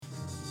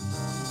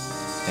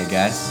Hey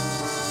guys,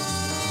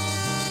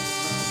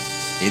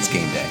 it's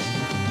game day.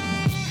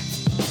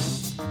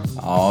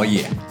 Oh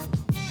yeah.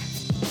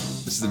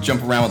 This is the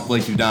Jump Around with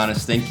Blake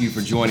Udonis. Thank you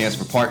for joining us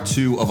for part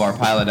 2 of our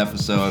pilot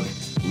episode.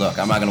 Look,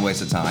 I'm not going to waste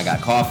the time. I got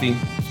coffee.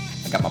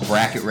 I got my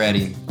bracket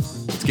ready.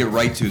 Let's get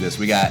right to this.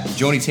 We got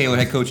Joni Taylor,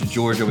 head coach of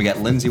Georgia. We got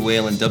Lindsay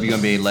Whalen,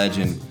 WNBA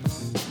legend.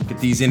 Get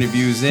these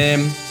interviews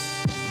in.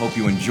 Hope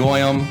you enjoy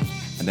them.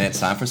 And then it's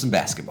time for some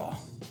basketball.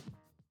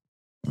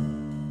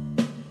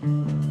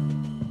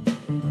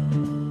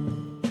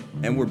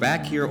 And we're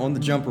back here on the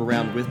Jump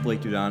Around with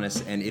Blake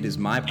Udonis, and it is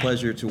my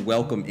pleasure to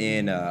welcome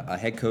in a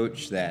head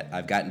coach that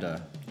I've gotten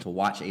to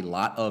watch a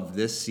lot of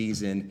this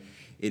season.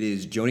 It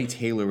is Joni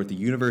Taylor with the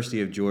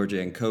University of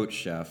Georgia. And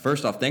Coach,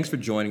 first off, thanks for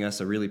joining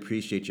us. I really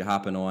appreciate you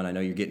hopping on. I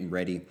know you're getting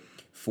ready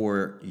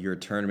for your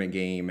tournament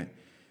game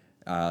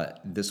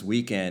this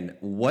weekend.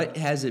 What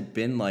has it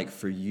been like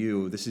for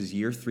you? This is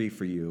year 3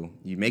 for you.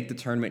 You make the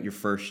tournament your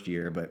first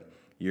year, but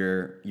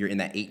you're in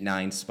that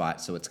 8-9 spot,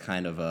 so it's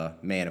kind of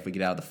man, if we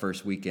get out of the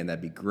first weekend,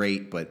 that'd be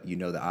great, but you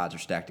know the odds are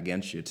stacked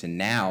against you. To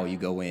now, you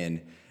go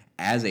in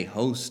as a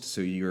host, so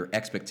your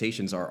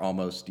expectations are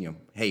almost,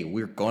 hey,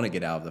 we're going to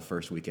get out of the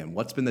first weekend.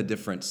 What's been the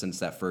difference since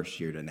that first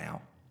year to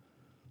now?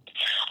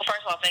 Well,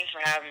 first of all, thanks for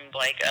having me,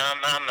 Blake.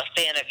 I'm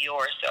a fan of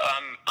yours, so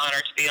I'm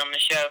honored to be on the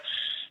show.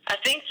 I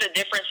think the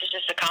difference is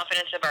just the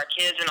confidence of our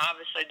kids and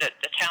obviously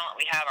the talent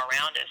we have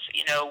around us.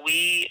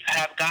 We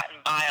have gotten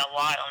by a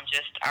lot on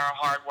just our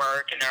hard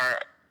work and our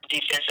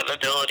defensive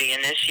ability.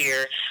 And this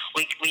year,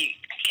 we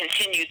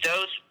continued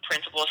those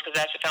principles because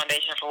that's the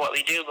foundation for what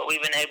we do, but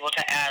we've been able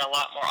to add a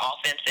lot more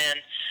offense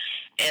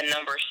and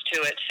numbers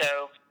to it.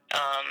 So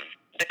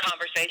the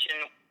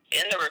conversation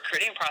in the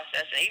recruiting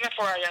process, and even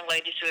for our young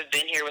ladies who have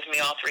been here with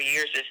me all 3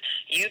 years, is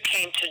you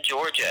came to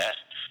Georgia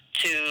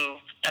to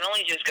not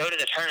only just go to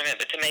the tournament,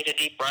 but to make a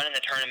deep run in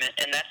the tournament.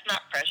 And that's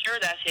not pressure,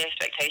 that's the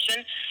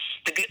expectation.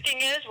 The good thing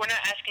is we're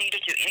not asking you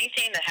to do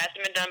anything that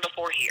hasn't been done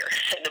before here.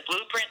 The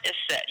blueprint is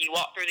set. You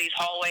walk through these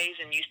hallways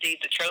and you see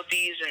the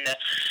trophies and the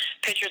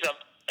pictures of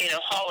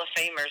Hall of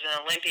Famers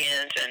and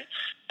Olympians and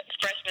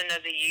Freshman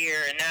of the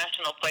Year and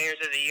National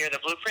Players of the Year.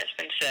 The blueprint's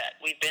been set.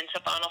 We've been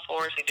to Final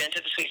Fours. We've been to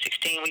the Sweet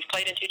 16. We've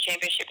played in 2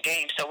 championship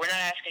games. So we're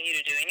not asking you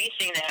to do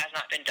anything that has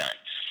not been done.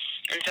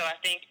 And so I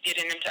think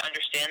getting them to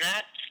understand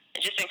that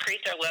and just increase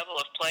their level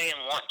of play and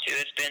want to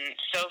has been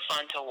so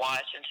fun to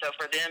watch. And so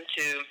for them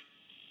to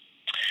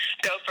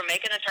go from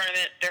making the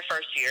tournament their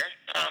first year,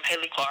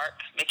 Haley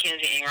Clark,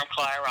 Mackenzie Ingram,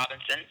 Kalaya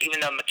Robinson,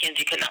 even though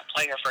Mackenzie could not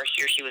play her first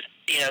year, she was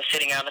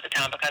sitting out at the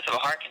time because of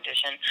a heart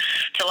condition,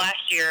 to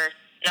last year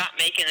not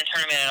making the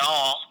tournament at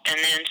all, and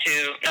then to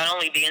not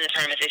only be in the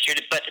tournament this year,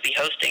 but to be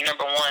hosting.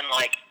 Number one,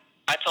 like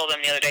I told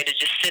them the other day, to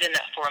just sit in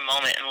that for a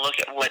moment and look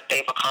at what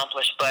they've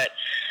accomplished. But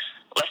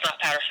let's not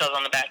pat ourselves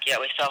on the back yet.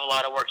 We still have a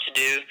lot of work to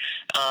do.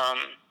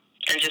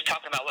 And just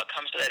talking about what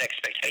comes with that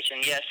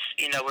expectation. Yes,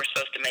 we're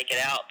supposed to make it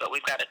out, but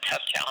we've got a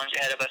tough challenge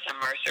ahead of us in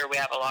Mercer. We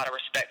have a lot of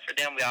respect for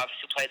them. We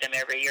obviously play them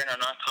every year in our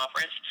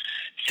non-conference.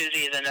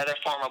 Susie is another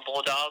former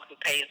Bulldog who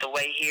pays the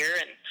way here,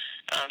 and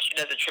she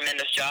does a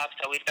tremendous job,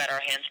 so we've got our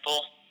hands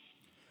full.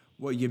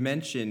 Well, you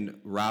mentioned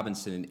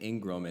Robinson and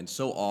Ingram, and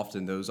so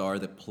often those are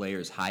the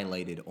players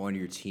highlighted on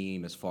your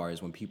team as far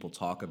as when people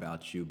talk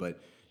about you,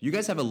 but you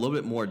guys have a little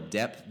bit more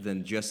depth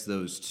than just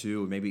those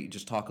two. Maybe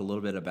just talk a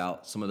little bit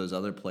about some of those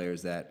other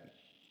players that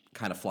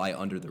kind of fly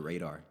under the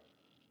radar.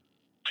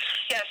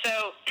 Yeah,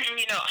 so,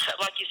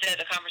 like you said,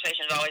 the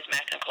conversation is always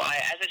Max and Kalaya,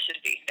 as it should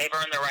be. They've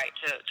earned the right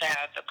to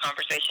have the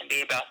conversation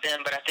be about them,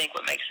 but I think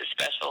what makes it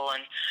special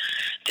and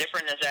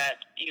different is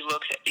that you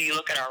look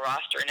at our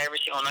roster, and every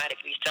single night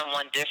it can be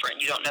someone different.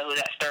 You don't know who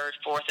that third,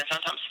 fourth, and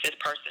sometimes fifth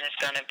person is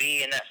going to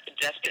be, and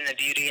that's been the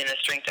beauty and the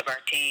strength of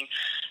our team.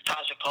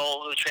 Taja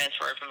Cole, who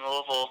transferred from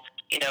Louisville,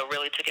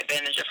 really took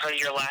advantage of her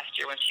year last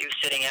year when she was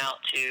sitting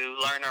out to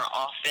learn our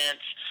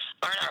offense,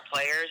 learn our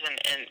players,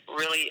 and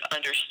really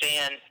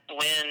understand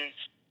when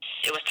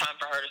it was time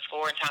for her to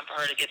score and time for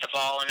her to get the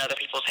ball in other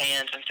people's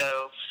hands. And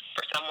so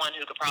for someone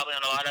who could probably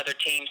on a lot of other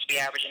teams be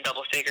averaging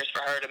double figures,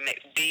 for her to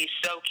be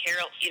so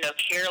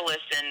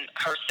careless in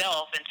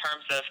herself in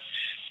terms of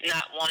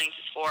not wanting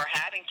to score,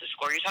 having to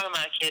score. You're talking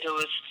about a kid who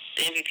was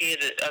the MVP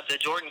of the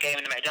Jordan game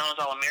and the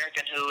McDonald's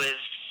All-American, who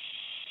is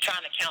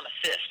trying to count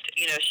assist.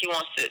 She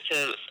wants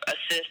to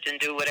assist and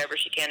do whatever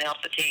she can to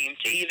help the team.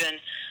 To even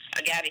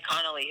a Gabby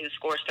Connolly who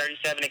scores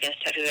 37 against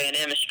Texas A&M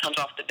and she comes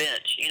off the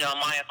bench.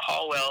 Maya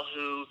Caldwell,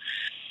 who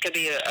could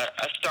be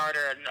a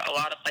starter in a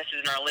lot of places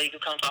in our league, who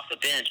comes off the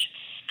bench.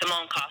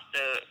 Simone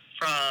Costa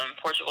from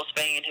Portugal,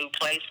 Spain, who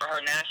plays for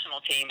her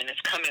national team and is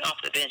coming off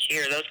the bench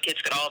here. Those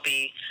kids could all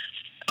be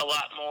a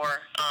lot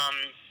more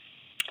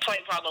play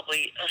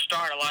probably a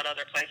start a lot of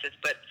other places,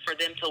 but for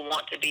them to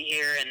want to be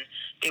here and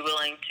be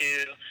willing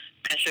to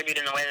contribute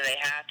in the way that they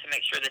have to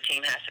make sure the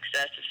team has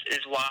success is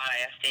why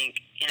I think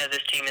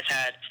this team has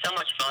had so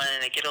much fun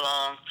and they get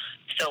along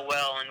so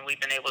well, and we've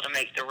been able to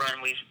make the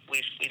run we've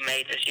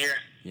made this year.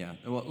 Yeah.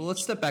 Well,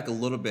 let's step back a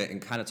little bit and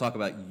kind of talk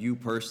about you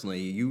personally.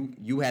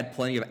 You had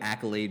plenty of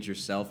accolades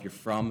yourself. You're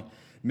from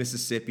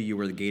Mississippi, you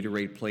were the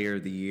Gatorade Player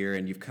of the Year,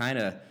 and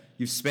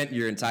you've spent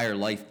your entire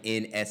life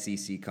in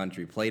SEC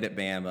country, played at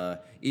Bama.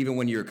 Even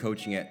when you were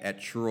coaching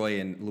at Troy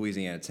and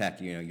Louisiana Tech,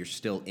 you're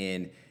still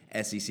in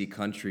SEC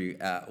country.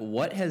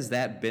 What has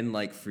that been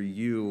like for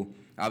you,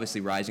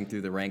 obviously rising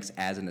through the ranks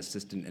as an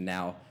assistant and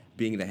now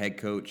being the head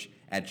coach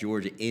at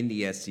Georgia in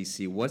the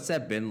SEC? What's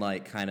that been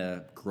like kind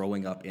of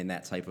growing up in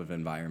that type of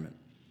environment?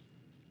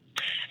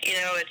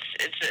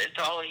 It's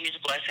all a huge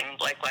blessing,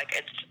 Blake. Like,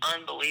 it's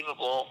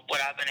unbelievable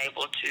what I've been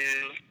able to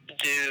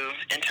do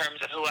in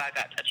terms of who I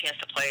got a chance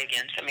to play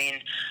against. I mean,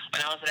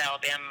 when I was at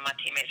Alabama, my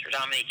teammates were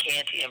Dominique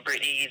Canty and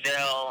Brittany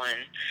Ezel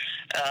and,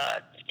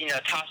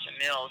 Tasha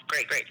Mills,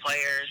 great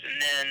players.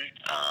 And then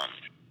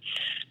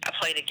I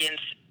played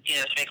against,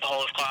 to make a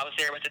whole squad. I was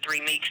there with the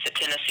three Meeks at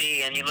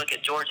Tennessee, and you look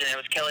at Georgia, and it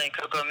was Kelly and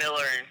Coco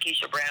Miller and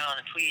Keisha Brown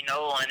and Tweety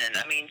Nolan. And,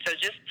 so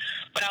just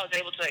what I was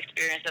able to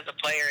experience as a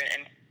player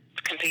and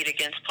compete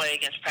against, play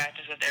against,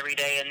 practice with every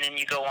day, and then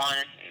you go on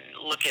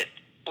and look at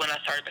when I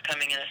started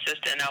becoming an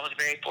assistant. I was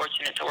very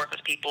fortunate to work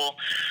with people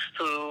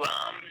who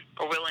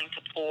were willing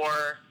to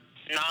pour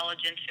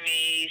knowledge into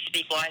me,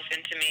 speak life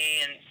into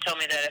me, and tell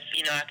me that if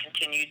I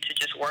continued to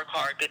just work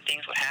hard, good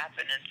things would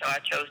happen. And so I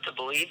chose to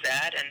believe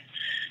that, and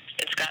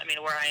it's gotten me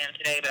to where I am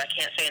today. But I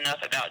can't say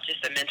enough about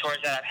just the mentors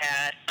that I've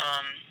had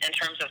in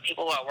terms of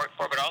people who I work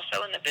for, but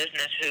also in the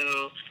business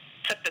who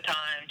took the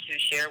time to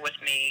share with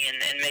me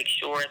and make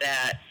sure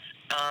that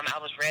I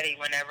was ready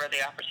whenever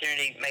the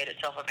opportunity made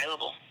itself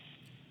available.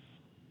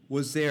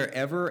 Was there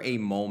ever a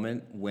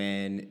moment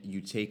when you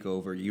take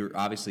over? You're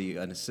obviously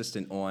an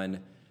assistant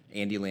on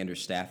Andy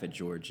Lander's staff at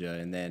Georgia,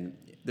 and then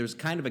there's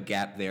kind of a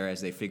gap there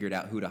as they figured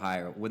out who to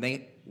hire. When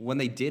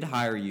they did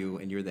hire you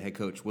and you're the head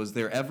coach, was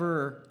there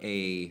ever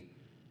a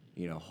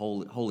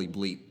holy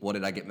bleep, what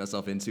did I get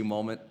myself into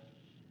moment?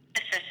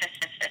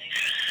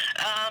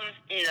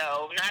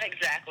 No, not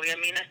exactly. I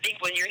mean, I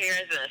think when you're here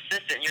as an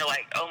assistant, you're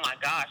like, oh my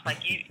gosh, like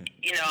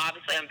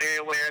obviously I'm very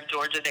aware of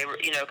Georgia. They were,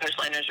 Coach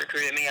Landers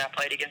recruited me. I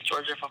played against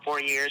Georgia for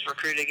 4 years,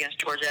 recruited against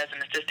Georgia as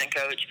an assistant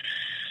coach.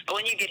 But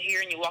when you get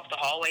here and you walk the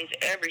hallways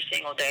every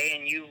single day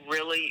and you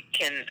really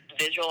can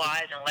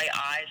visualize and lay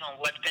eyes on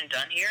what's been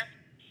done here,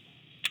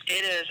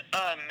 it is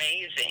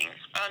amazing.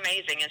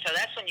 And so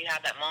that's when you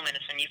have that moment,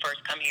 is when you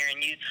first come here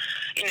and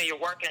you're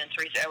working, and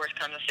Teresa Edwards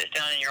comes and sits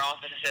down in your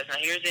office and says, now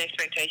here's the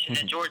expectation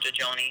in Georgia,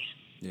 Joni.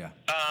 Yeah.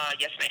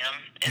 Yes, ma'am.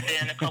 And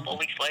then a couple of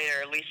weeks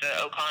later, Lisa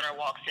O'Connor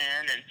walks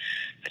in, and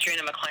Katrina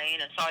McLean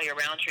and Sawyer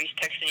Roundtree's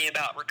texting you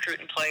about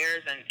recruiting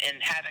players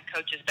and having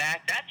coaches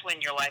back. That's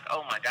when you're like,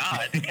 oh my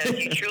God, because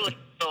you truly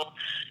feel,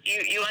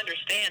 you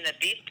understand that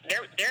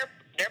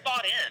they're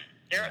bought in.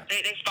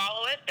 They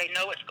follow it. They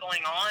know what's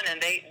going on,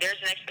 and there's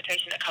an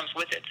expectation that comes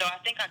with it. So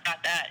I think I got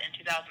that in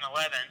 2011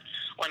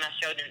 when I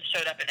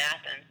showed up in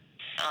Athens.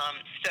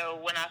 So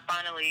when I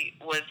finally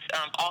was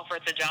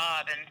offered the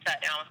job and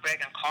sat down with Greg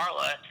and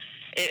Carla,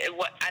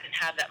 I didn't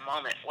have that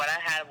moment. What I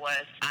had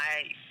was,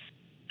 I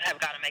have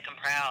got to make them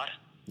proud.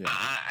 Yeah.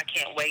 I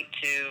can't wait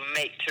to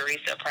make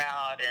Teresa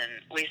proud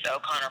and Lisa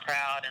O'Connor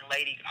proud and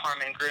Lady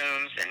Harmon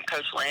Grooms and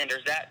Coach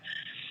Landers. That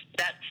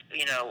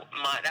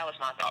was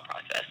my thought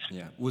process.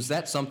 Yeah. Was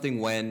that something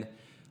when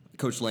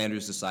Coach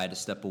Landers decided to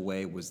step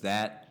away? Was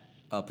that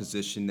a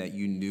position that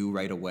you knew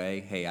right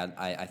away, hey,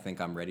 I think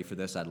I'm ready for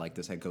this, I'd like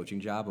this head coaching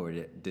job, or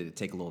did it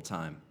take a little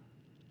time?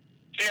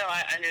 No,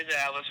 I knew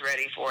that I was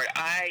ready for it.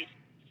 I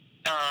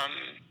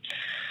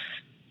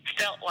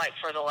felt like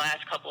for the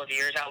last couple of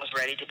years I was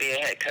ready to be a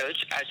head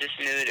coach. I just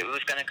knew that it was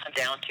going to come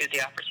down to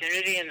the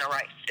opportunity and the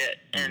right fit.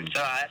 And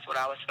so that's what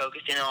I was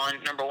focusing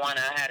on. Number one,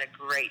 I had a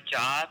great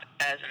job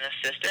as an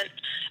assistant,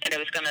 and it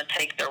was going to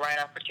take the right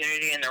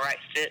opportunity and the right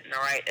fit and the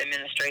right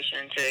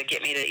administration to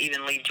get me to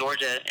even leave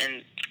Georgia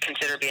and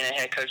consider being a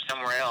head coach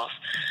somewhere else.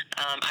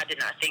 I did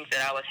not think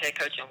that I was head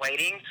coach in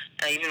waiting.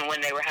 Even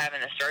when they were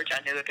having a search,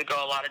 I knew it could go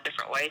a lot of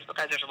different ways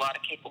because there's a lot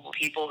of capable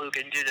people who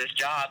can do this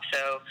job.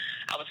 So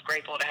I was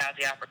grateful to have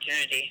the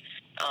opportunity.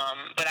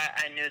 But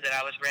I knew that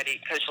I was ready.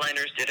 Coach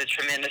Landers did a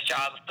tremendous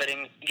job of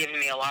giving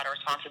me a lot of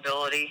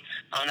responsibility,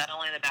 not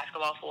only on the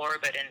basketball floor,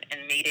 but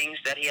in meetings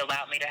that he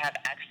allowed me to have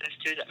access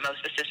to that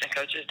most assistant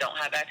coaches don't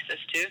have access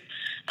to.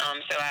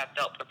 So I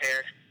felt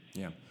prepared.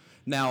 Yeah.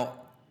 Now,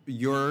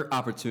 your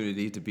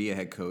opportunity to be a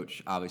head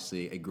coach,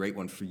 obviously a great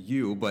one for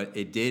you, but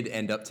it did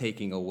end up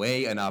taking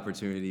away an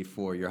opportunity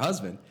for your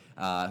husband,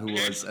 who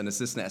was an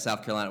assistant at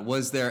South Carolina.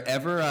 Was there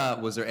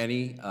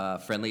any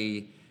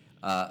friendly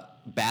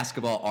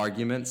basketball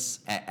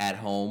arguments at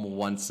home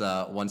once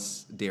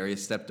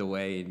Darius stepped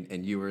away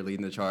and you were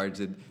leading the charge?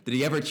 Did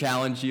he ever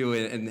challenge you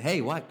and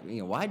hey, why'd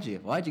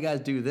you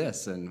guys do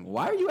this, and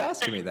why are you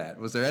asking me that?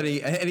 Was there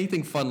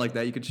anything fun like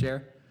that you could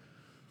share?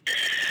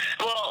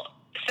 Well,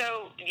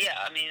 yeah,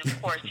 I mean,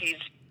 of course,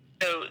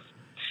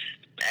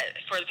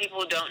 for the people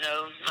who don't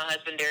know, my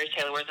husband, Darius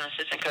Taylor, was an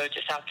assistant coach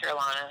at South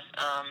Carolina.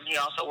 He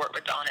also worked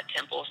with Dawn at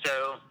Temple,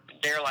 so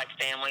they're like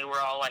family.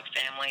 We're all like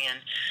family, and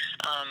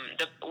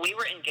we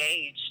were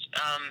engaged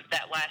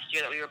that last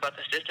year that we were both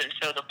assistants.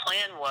 So the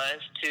plan was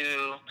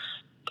to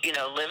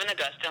live in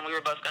Augusta, and we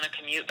were both going to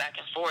commute back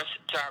and forth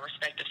to our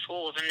respective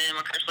schools. And then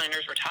when Coach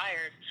Landers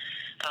retired,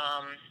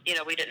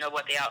 we didn't know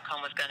what the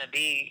outcome was going to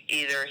be.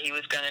 Either he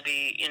was going to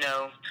be,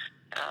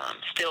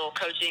 still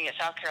coaching at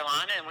South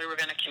Carolina, and we were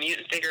going to commute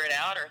and figure it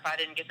out, or if I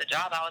didn't get the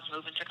job, I was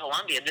moving to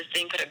Columbia. This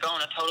thing could have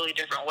gone a totally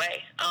different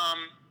way.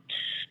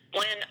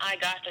 When I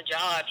got the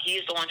job,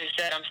 he's the one who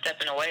said, I'm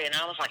stepping away. And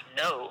I was like,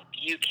 no,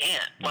 you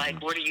can't.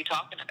 Like, what are you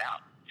talking about?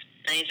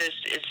 And he just,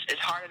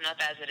 it's hard enough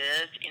as it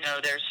is.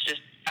 There's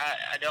just,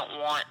 I don't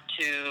want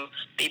to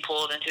be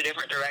pulled into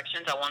different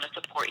directions. I want to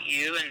support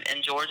you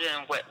and Georgia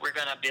and what we're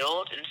going to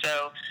build. And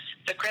so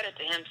the credit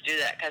to him to do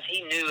that, because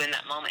he knew in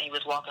that moment he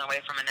was walking away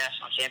from a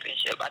national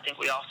championship. I think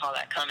we all saw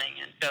that coming.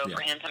 And so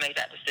for him to make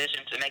that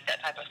decision, to make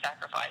that type of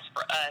sacrifice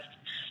for us,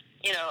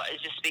 it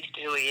just speaks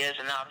to who he is,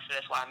 and obviously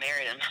that's why I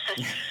married him.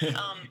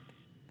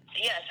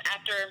 Yes,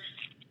 after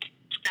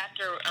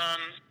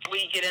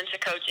we get into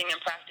coaching and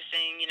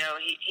practicing,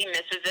 he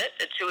misses it.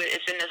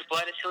 It's in his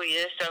blood. It's who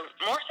he is. So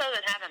more so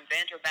than having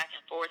banter back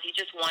and forth, he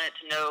just wanted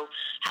to know,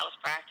 how's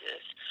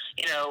practice?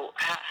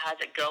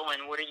 How's it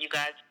going? What are you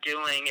guys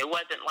doing? It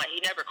wasn't like he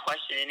never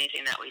questioned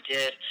anything that we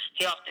did.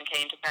 He often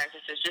came to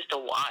practices just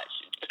to watch,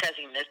 because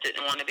he missed it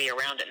and wanted to be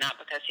around it, not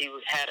because he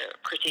had a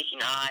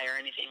critiquing eye or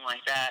anything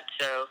like that.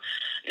 So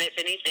if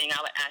anything,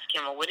 I would ask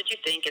him, well, what did you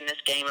think in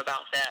this game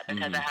about that?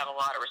 Because I have a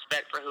lot of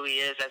respect for who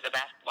he is as a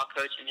basketball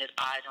coach and his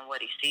eyes and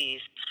what he sees.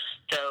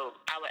 So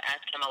I would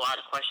ask him a lot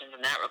of questions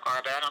in that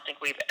regard, but I don't think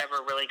we've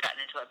ever really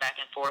gotten into it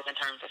back and forth in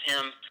terms of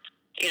him,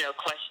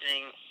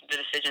 questioning the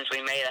decisions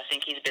we made. I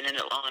think he's been in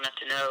it long enough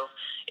to know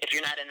if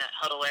you're not in that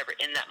huddle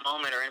in that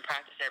moment or in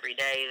practice every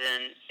day,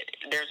 then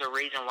there's a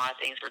reason why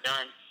things were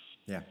done.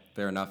 Yeah,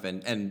 fair enough.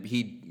 And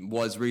he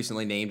was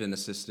recently named an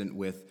assistant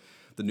with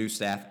the new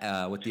staff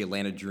with the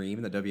Atlanta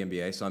Dream in the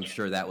WNBA, so I'm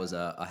sure that was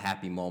a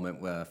happy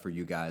moment for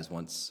you guys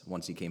once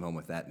he came home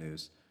with that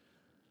news.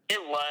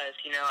 It was.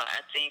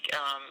 I think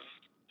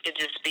it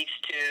just speaks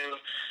to,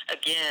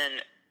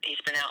 again,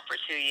 he's been out for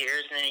 2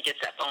 years, and then he gets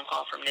that phone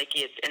call from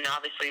Nikki. And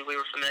obviously we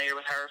were familiar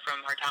with her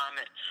from her time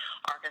at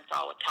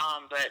Arkansas with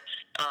Tom, but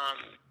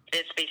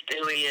it speaks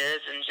to who he is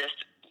and just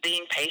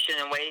being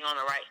patient and waiting on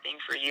the right thing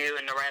for you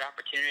and the right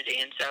opportunity.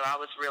 And so I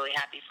was really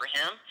happy for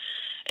him.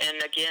 And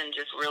again,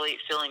 just really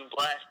feeling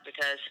blessed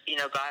because,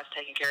 God's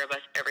taking care of us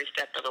every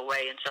step of the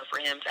way. And so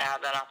for him to have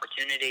that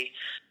opportunity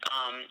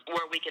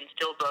where we can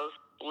still both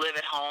live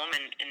at home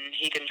and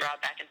he can drive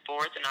back and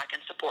forth and I can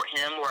support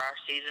him where our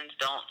seasons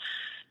don't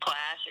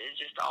clash, it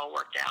just all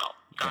worked out.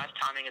 God's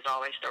timing is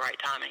always the right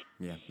timing.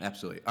 Yeah,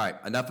 absolutely. All right,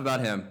 enough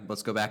about him.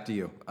 Let's go back to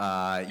you.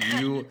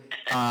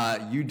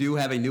 You do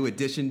have a new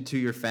addition to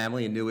your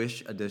family, a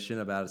newish addition,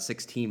 about a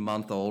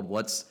 16-month-old.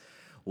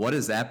 What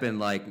has that been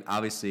like?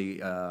 Obviously,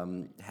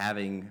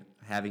 having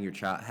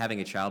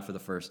a child for the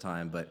first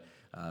time, but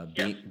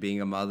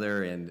being a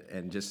mother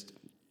and just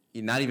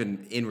not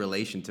even in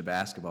relation to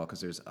basketball, because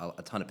there's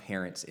a ton of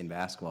parents in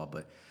basketball.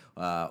 But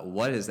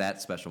what has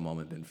that special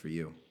moment been for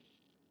you?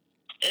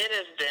 It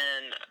has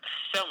been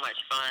so much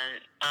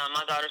fun.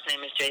 My daughter's name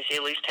is JC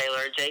Elise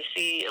Taylor.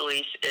 JC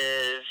Elise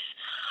is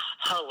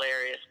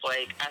hilarious,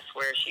 Blake. I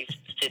swear she's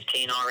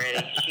 15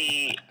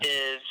 already.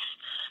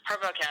 Her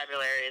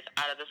vocabulary is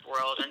out of this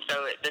world, and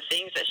so the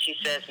things that she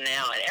says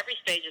now, at every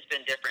stage has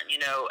been different.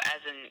 As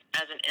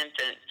an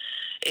infant,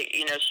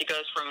 she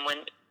goes from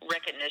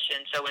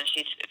recognition. So when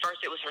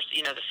first it was her,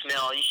 the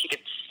smell. She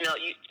could smell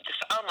you.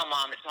 Oh, my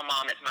mom! It's my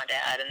mom! It's my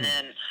dad! And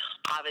then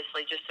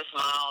obviously just the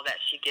smile that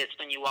she gets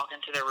when you walk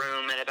into the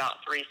room at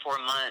about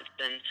 3-4 months,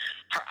 and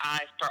her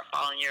eyes start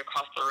following you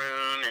across the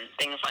room and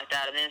things like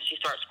that. And then she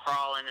starts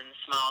crawling, and the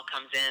smile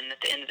comes in at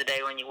the end of the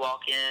day when you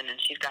walk in, and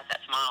she's got that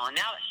smile. And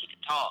now that she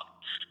can talk,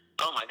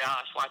 oh my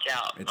gosh, watch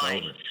out! It's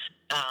over.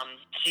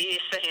 She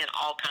is saying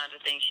all kinds of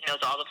things. She knows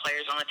all the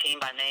players on the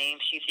team by name.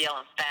 She's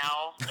yelling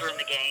foul during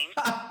the game.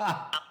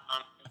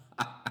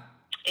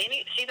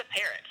 She's a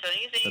parrot, so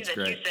anything that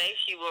you say,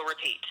 she will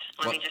repeat.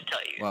 Let me just tell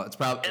you. Well, it's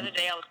probably. The other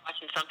day I was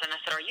watching something. I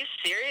said, "Are you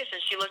serious?"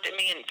 And she looked at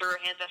me and threw her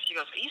hands up. She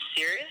goes, "Are you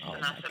serious?"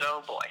 And I said, "Oh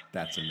boy."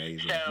 That's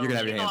amazing. So you're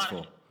gonna have your hands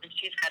full.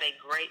 She's got a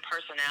great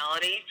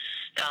personality,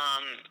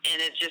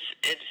 and it's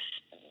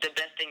the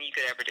best thing you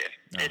could ever do.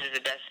 Oh. It is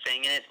the best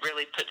thing, and it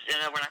really puts. We're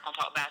not going to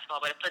talk basketball,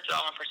 but it puts it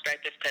all in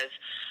perspective. Because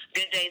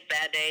good days,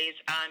 bad days,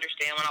 I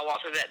understand when I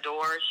walk through that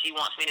door, she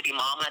wants me to be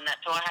mama, and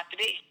that's who I have to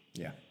be.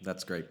 Yeah,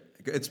 that's great.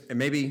 It's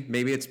maybe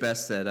it's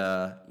best that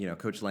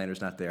Coach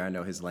Lander's not there. I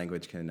know his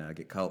language can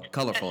get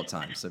colorful at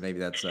times, so maybe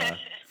that's the best.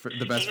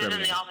 He was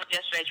in the office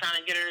yesterday trying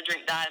to get her to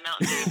drink Diet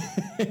Mountain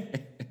Dew.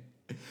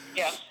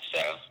 Yeah.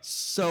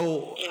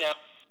 So.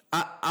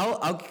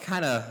 I'll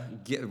kind of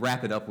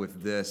wrap it up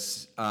with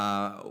this.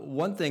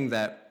 One thing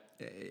that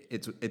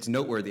it's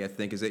noteworthy, I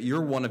think, is that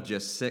you're one of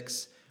just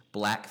 6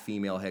 black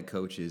female head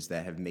coaches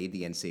that have made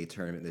the NCAA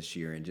tournament this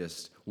year, and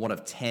just one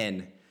of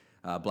 10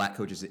 black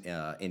coaches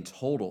in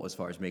total as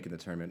far as making the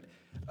tournament.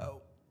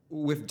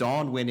 With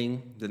Dawn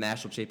winning the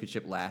national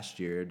championship last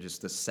year,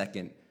 just the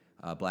second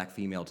black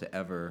female to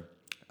ever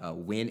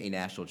win a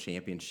national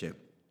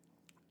championship,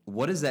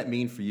 what does that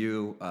mean for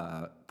you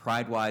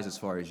pride-wise, as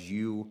far as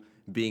you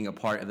being a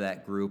part of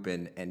that group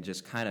and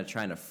just kind of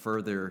trying to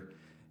further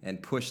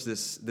and push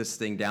this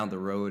thing down the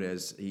road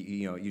as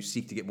you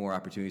seek to get more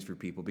opportunities for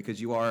people, because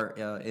you are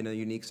in a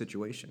unique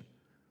situation?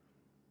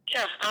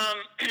 Yeah,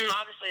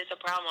 obviously it's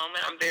a proud moment.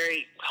 I'm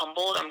very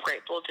humbled. I'm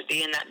grateful to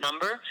be in that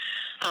number.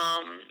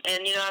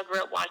 And, I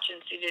grew up watching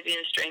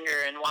Vivian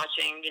Stringer and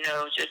watching,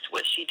 just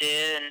what she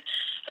did and,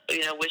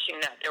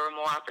 wishing that there were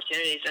more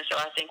opportunities. And so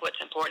I think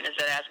what's important is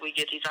that as we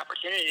get these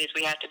opportunities,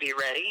 we have to be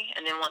ready.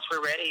 And then once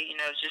we're ready,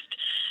 just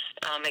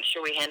make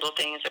sure we handle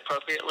things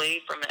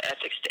appropriately from an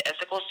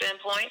ethical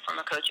standpoint, from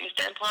a coaching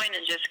standpoint,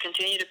 and just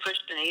continue to push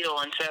the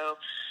needle. And so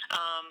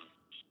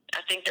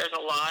I think there's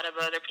a lot of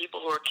other people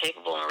who are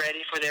capable and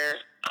ready for their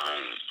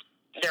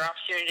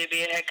opportunity to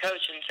be a head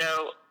coach. And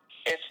so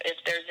if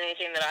there's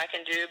anything that I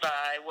can do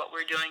by what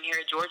we're doing here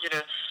at Georgia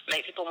to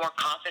make people more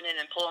confident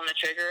and pull on the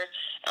trigger,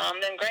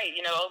 then great.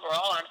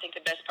 Overall, I think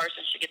the best person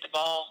should get the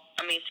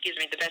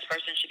best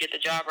person should get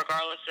the job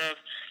regardless of,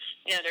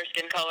 their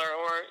skin color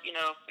or,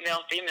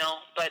 male,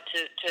 female. But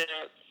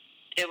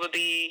it would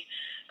be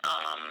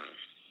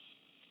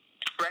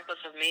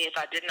reckless of me if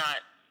I did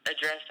not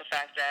address the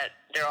fact that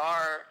there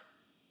are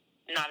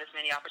not as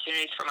many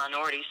opportunities for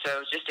minorities.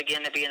 So just,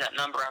 again, to be in that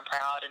number, I'm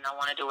proud, and I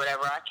want to do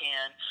whatever I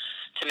can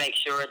to make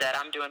sure that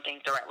I'm doing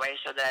things the right way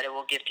so that it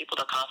will give people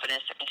the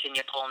confidence to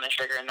continue pulling the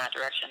trigger in that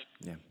direction.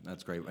 Yeah,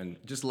 that's great. And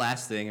just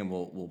last thing, and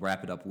we'll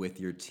wrap it up with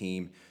your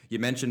team. You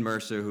mentioned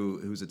Mercer,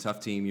 who's a tough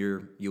team.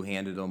 You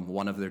handed them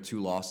one of their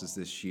 2 losses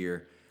this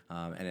year.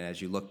 And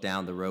as you look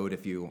down the road,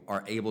 if you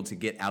are able to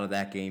get out of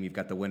that game, you've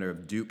got the winner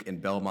of Duke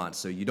and Belmont.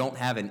 So you don't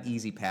have an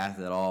easy path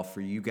at all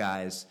for you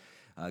guys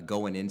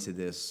going into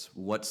this.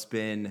 What's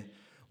been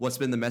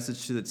the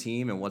message to the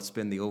team, and what's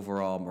been the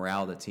overall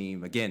morale of the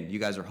team? Again, you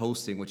guys are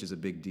hosting, which is a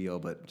big deal,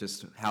 but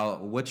just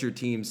what's your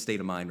team's state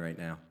of mind right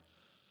now?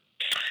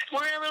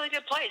 We're in a really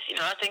good place.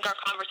 I think our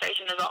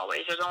conversation is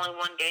always, there's only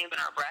one game in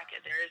our bracket.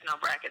 There is no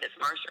bracket. It's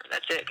Mercer.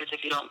 That's it. Because if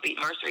you don't beat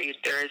Mercer,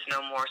 there is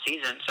no more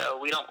season. So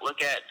we don't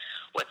look at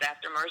what's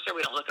after Mercer.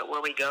 We don't look at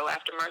where we go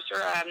after Mercer.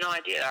 I have no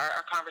idea.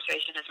 Our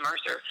conversation is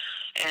Mercer.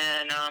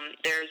 And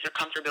there's a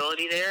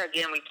comfortability there.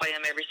 Again, we play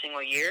them every single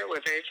year.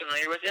 We're very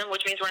familiar with them,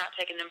 which means we're not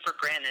taking them for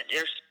granted.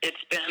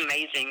 It's been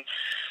amazing.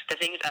 The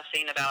things I've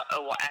seen about,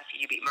 after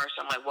you beat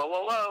Mercer, I'm like,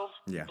 whoa.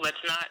 Yeah. Let's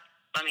not.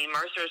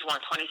 Mercer's won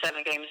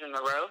 27 games in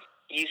a row.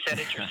 You said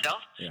it yourself.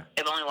 Yeah.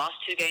 They've only lost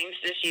 2 games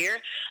this year.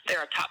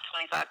 They're a top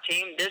 25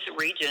 team. This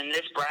region,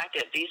 this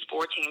bracket, these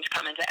 4 teams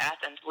come into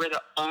Athens. We're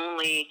the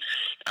only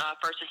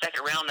first and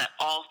second round that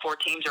all 4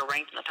 teams are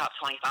ranked in the top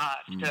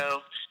 25.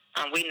 So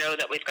we know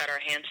that we've got our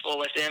hands full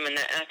with them. And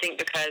I think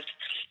because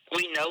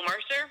we know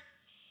Mercer,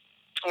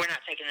 we're not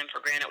taking them for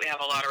granted. We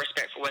have a lot of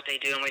respect for what they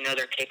do, and we know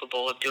they're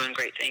capable of doing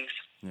great things.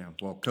 Yeah,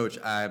 well, Coach,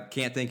 I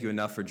can't thank you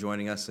enough for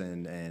joining us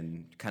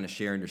and kind of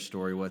sharing your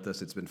story with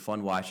us. It's been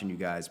fun watching you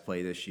guys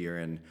play this year,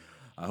 and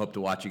I hope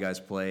to watch you guys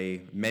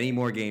play many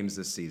more games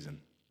this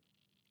season.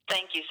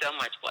 Thank you so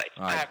much, Blake.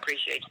 Right. I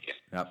appreciate you.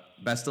 Yep.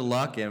 Best of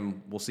luck,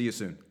 and we'll see you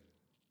soon.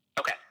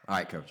 Okay. All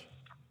right, Coach.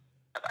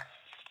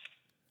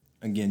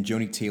 Bye-bye. Again,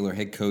 Joni Taylor,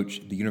 head coach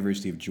at the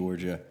University of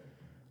Georgia.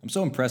 I'm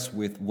so impressed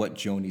with what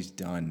Joni's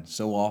done.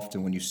 So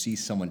often when you see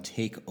someone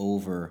take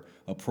over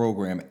a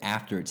program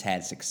after it's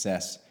had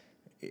success,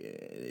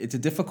 it's a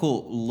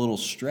difficult little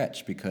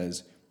stretch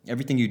because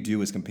everything you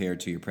do is compared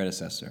to your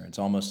predecessor. It's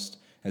almost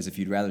as if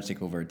you'd rather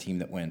take over a team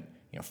that went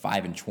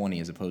 5-20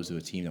 as opposed to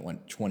a team that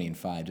went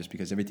 20-5, just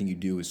because everything you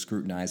do is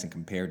scrutinized and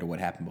compared to what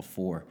happened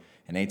before.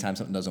 And anytime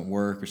something doesn't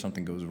work or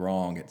something goes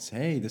wrong, it's,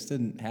 hey, this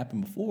didn't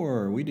happen before,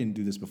 or we didn't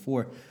do this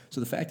before. So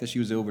the fact that she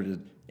was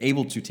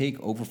able to take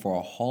over for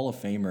a Hall of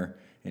Famer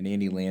in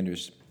Andy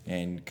Landers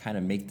and kind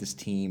of make this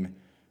team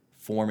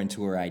form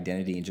into her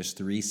identity in just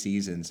 3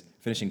 seasons,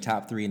 finishing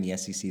top 3 in the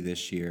SEC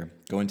this year,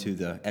 going to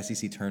the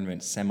SEC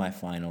tournament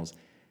semifinals,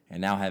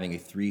 and now having a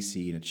 3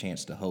 seed and a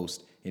chance to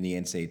host in the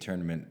NCAA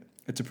tournament.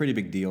 It's a pretty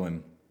big deal,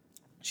 and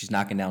she's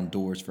knocking down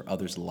doors for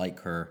others like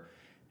her.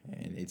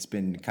 And it's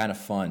been kind of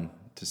fun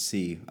to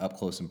see up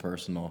close and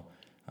personal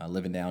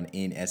living down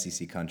in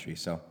SEC country.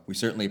 So we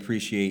certainly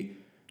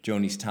appreciate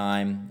Joni's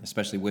time,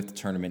 especially with the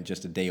tournament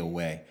just a day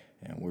away,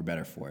 and we're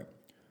better for it.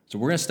 So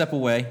we're going to step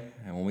away,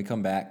 and when we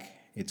come back,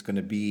 it's going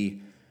to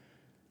be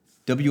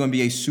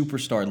WNBA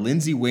superstar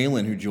Lindsay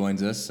Whalen who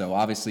joins us. So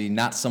obviously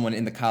not someone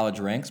in the college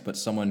ranks, but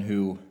someone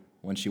who,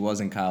 when she was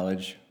in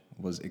college,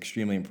 was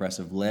extremely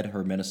impressive, led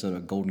her Minnesota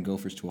Golden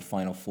Gophers to a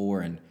Final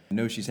Four, and I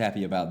know she's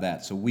happy about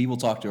that. So we will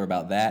talk to her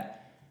about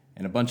that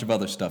and a bunch of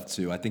other stuff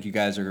too. I think you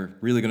guys are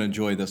really going to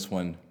enjoy this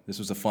one. This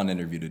was a fun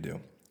interview to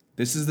do.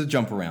 This is The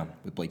Jump Around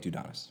with Blake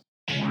Dudanis.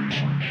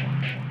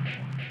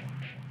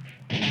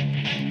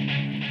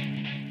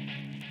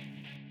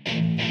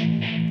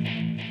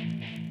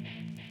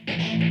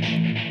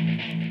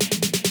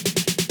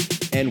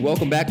 And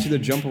welcome back to The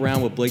Jump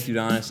Around with Blake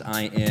Dudanis.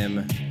 I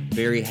am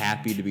very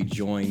happy to be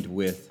joined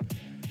with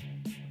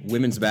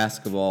women's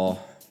basketball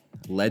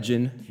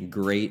legend,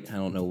 great, I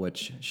don't know what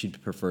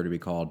she'd prefer to be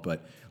called,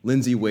 but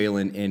Lindsay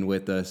Whalen in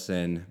with us.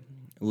 And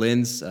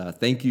Linz,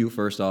 thank you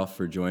first off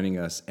for joining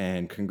us,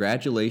 and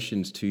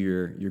congratulations to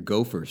your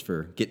Gophers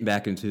for getting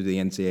back into the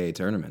NCAA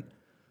tournament.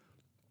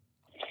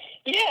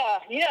 Yeah.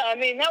 I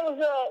mean, that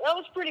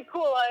was pretty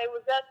cool. I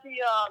was at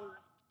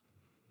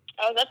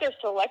their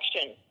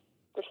selection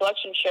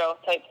show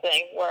type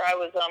thing where I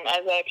was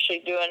actually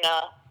doing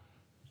I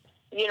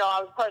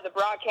was part of the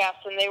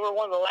broadcast, and they were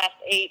one of the last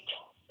 8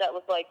 that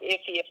was like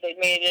iffy if they'd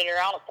made it in or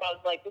out. So I was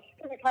like, this is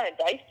gonna be kind of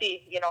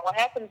dicey. What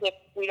happens if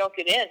we don't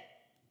get in?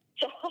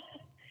 So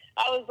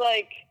I was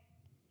like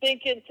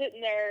thinking,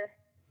 sitting there,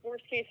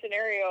 worst case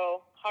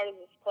scenario, how does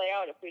this play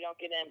out if we don't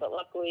get in? But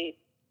luckily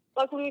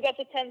we got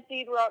the 10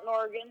 seed. We're out in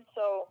Oregon,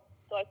 so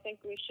I think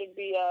we should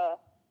be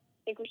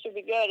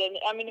good. And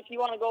I mean, if you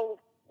want to go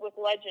with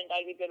Legend,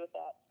 I'd be good with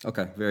that.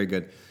 Okay, very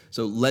good.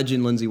 So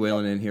Legend Lindsay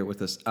Whalen in here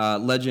with us.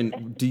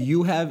 Legend, do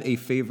you have a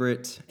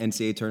favorite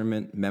NCAA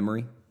tournament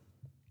memory?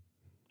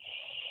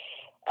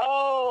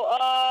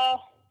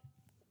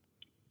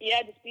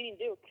 Yeah, just beating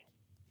Duke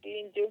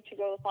to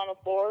go to the Final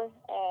Four,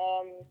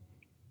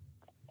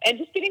 and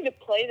just getting to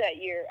play that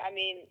year. I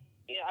mean,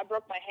 I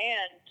broke my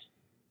hand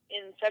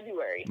in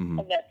February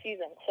of that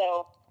season,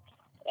 so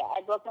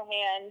I broke my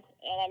hand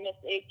and I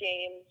missed 8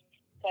 games.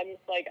 So I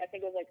missed I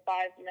think it was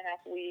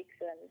 5.5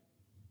 weeks, and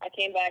I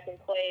came back and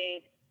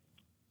played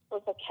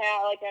with a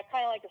kind of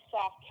like a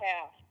soft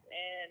cast,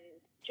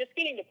 and just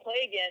getting to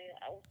play again.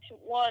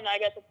 One, I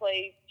got to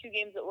play 2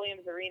 games at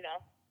Williams Arena,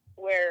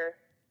 where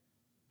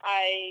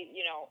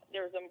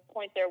there was a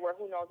point there where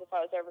who knows if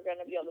I was ever going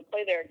to be able to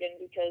play there again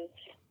because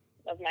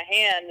of my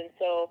hand. And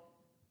so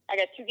I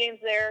got 2 games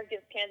there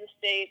against Kansas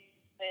State,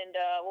 and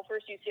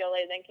first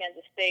UCLA, then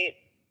Kansas State,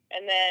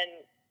 and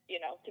then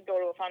to go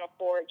to a Final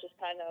Four, it just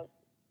kind of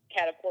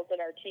catapulted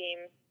our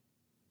team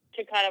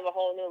to kind of a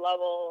whole new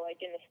level,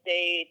 like in the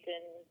state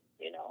and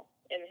in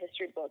the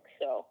history books.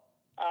 So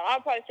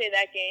I'll probably say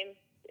that game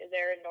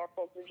there in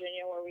Norfolk,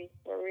 Virginia, where we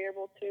were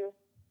able to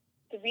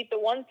beat the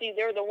 1 seed.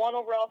 They were the 1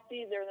 overall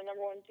seed. They were the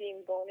number 1 team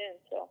going in.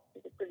 So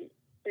it was a pretty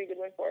good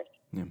win for us.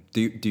 Yeah.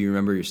 Do you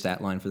remember your stat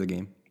line for the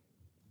game?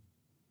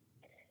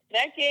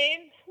 That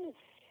game,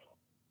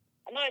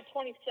 I'm not at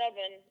 27.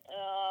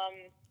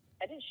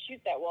 I didn't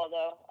shoot that well,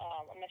 though.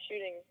 My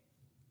shooting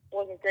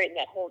wasn't great in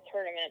that whole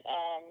tournament.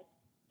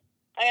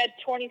 I had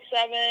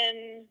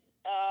 27,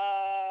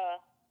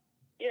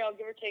 give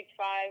or take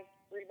 5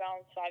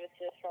 rebounds, 5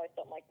 assists, probably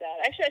something like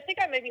that. Actually, I think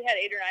I maybe had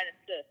 8 or 9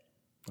 assists.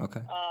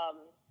 Okay.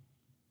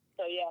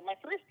 So, yeah, my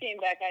first game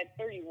back, I had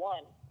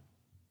 31.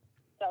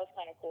 That was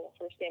kind of cool.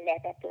 First game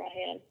back after my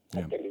hand,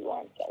 I had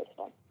 31. So that was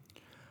fun.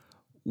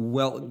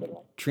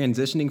 Well,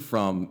 transitioning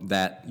from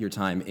your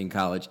time in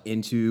college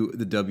into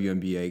the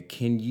WNBA,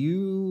 can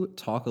you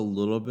talk a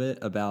little bit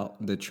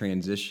about the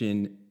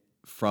transition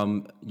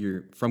from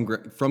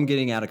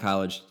getting out of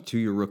college to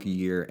your rookie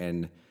year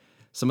and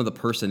some of the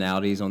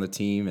personalities on the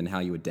team and how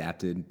you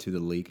adapted to the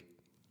league?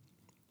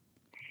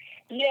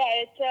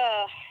 Yeah,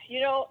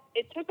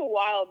 it took a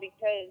while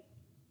because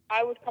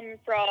I was coming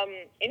from,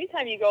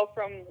 anytime you go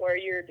from where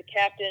you're the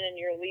captain and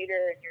you're a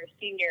leader and you're a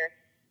senior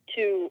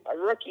to a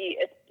rookie,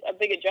 it's a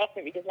big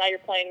adjustment because now you're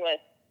playing with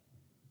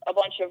a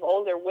bunch of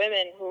older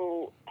women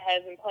who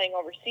have been playing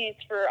overseas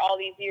for all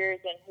these years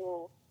and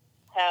who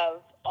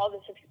have all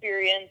this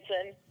experience.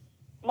 And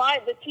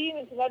the team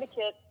in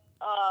Connecticut,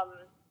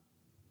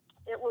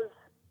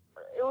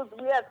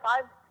 we had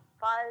five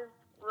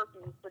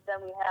rookies, but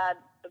then we had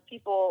the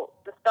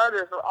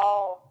starters were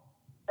all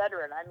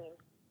veteran. I mean,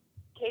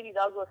 Katie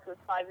Douglas was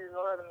 5 years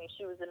older than me.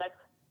 She was the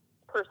next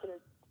person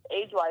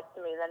age-wise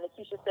to me. Then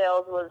Nikisha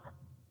Sales was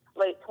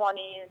late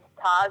 20s,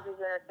 Taj was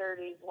in her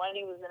 30s,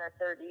 Wendy was in her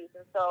 30s.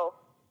 And so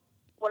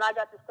when I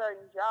got the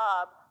starting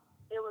job,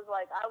 it was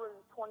like I was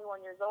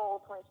 21 years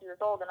old, 22 years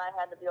old, and I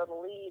had to be able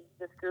to lead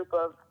this group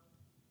of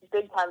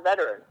big-time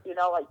veterans,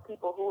 like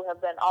people who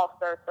have been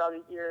all-stars for all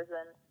these years.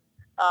 And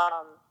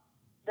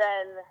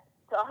then,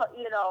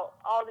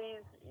 all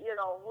these,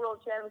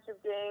 world championship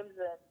games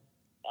and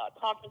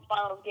conference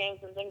finals games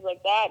and things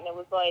like that. And it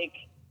was like,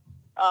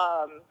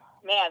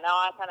 now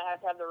I kind of have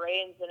to have the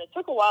reins. And it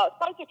took a while. It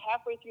probably took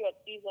halfway through that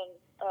season.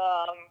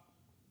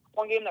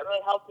 One game that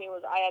really helped me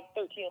was I had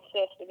 13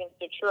 assists against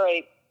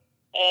Detroit.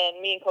 And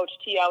me and Coach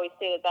T always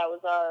say that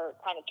was our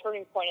kind of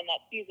turning point in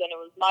that season. It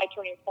was my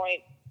turning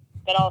point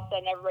that all of a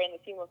sudden everybody in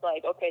the team was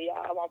like, okay,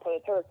 yeah, I want to play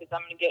with her because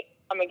I'm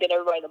gonna get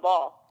everybody the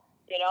ball,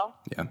 Yeah.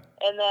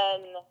 And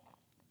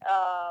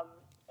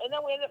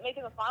then we ended up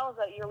making the finals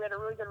that year. We had a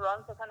really good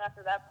run. So kind of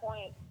after that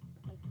point,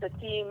 the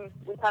team,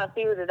 we kind of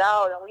figured it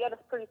out, and we had a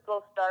pretty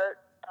slow start.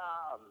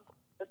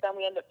 But then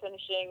we ended up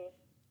finishing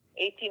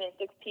 18 and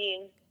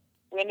 16.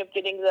 We ended up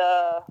getting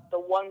the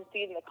 1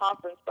 seed in the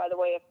conference by the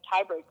way of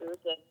tiebreakers,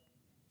 and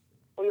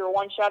we were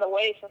 1 shot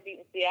away from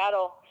beating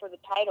Seattle for the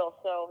title.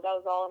 So that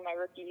was all in my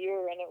rookie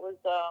year, and it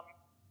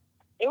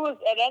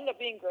ended up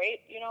being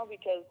great,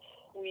 because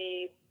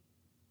we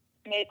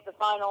made it to the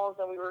finals,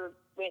 and we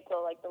wait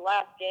till the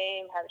last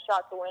game, had a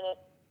shot to win it.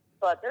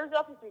 But there's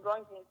definitely some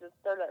growing pains at the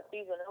start of that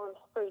season. It was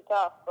pretty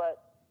tough,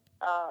 but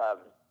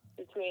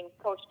between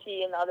Coach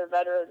T and the other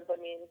veterans, I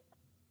mean,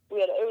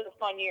 it was a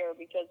fun year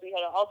because we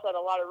also had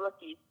a lot of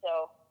rookies.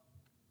 So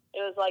it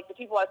was like the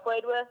people I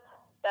played with,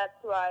 that's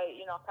who I,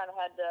 kind of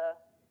had to,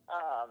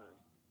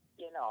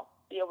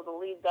 be able to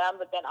lead them.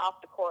 But then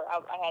off the court,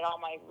 I had all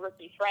my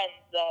rookie friends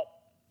that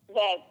we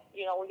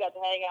got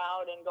to hang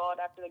out and go out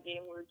after the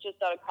game. We were just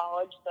out of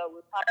college, so it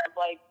was kind of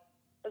like,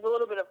 it was a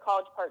little bit of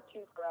college part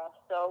 2 for us.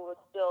 So it was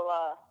still,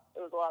 it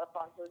was a lot of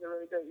fun. It was a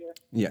really great year.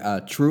 Yeah.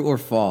 True or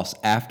false?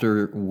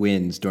 After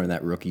wins during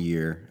that rookie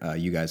year,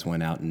 you guys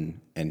went out and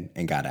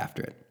got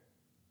after it.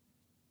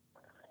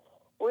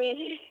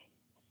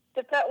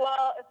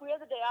 Well, if we had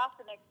the day off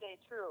the next day,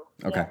 true.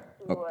 Okay.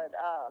 Yes, we would.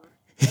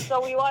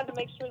 So we wanted to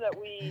make sure that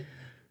we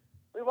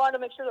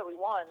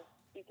won,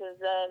 because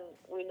then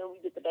we knew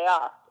we'd get the day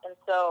off. And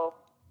so,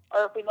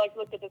 or if we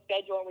looked at the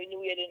schedule and we knew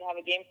we didn't have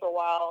a game for a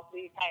while,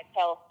 we kind of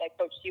tell that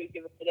Coach T would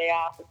give us the day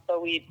off. And so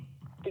we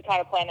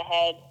kind of plan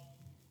ahead,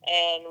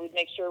 and we'd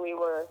make sure we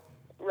were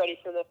ready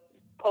for the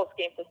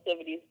post-game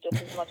festivities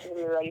just as much as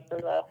we were ready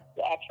for the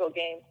actual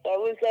game. So it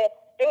was good.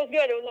 It was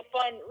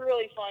a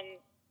really fun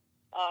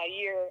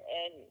year,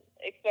 and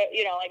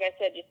like I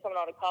said, just coming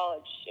out of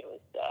college, it was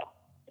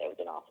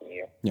an awesome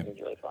year. Yeah. It was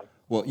really fun.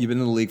 Well, you've been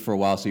in the league for a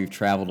while, so you've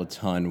traveled a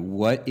ton.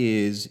 What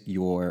is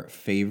your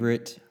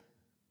favorite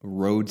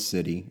road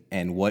city,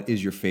 and what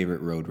is your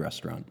favorite road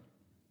restaurant?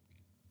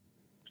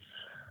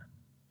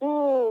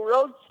 Ooh,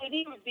 road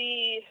city would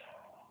be,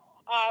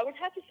 I would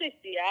have to say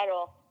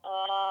Seattle.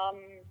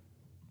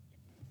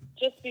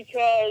 Just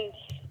because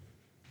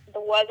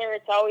the weather,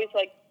 it's always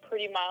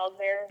pretty mild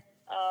there.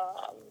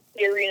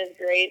 The arena is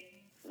great.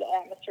 The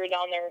atmosphere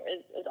down there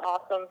is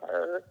awesome.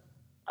 Or,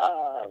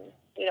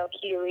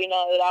 Key Arena,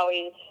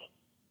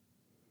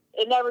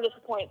 it never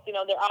disappoints. They're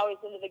always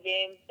into the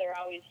game. They're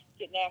always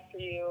getting after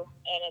you,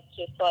 and it's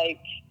just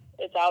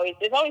it always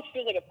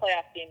feels like a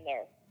playoff game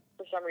there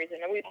for some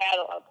reason. And we've had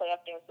a lot of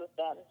playoff games with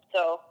them.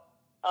 So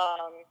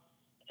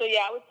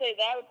yeah, I would say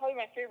that would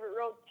probably be my favorite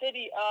road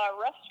city.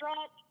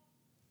 Restaurant,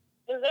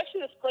 there's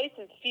actually this place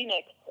in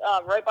Phoenix,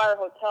 right by our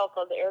hotel,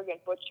 called the Arrogant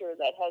Butcher,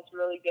 that has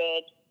really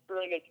good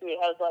food. It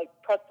has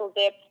pretzel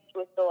dips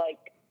with the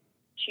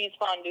cheese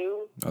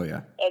fondue. Oh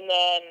yeah. And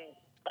then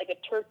a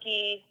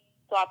turkey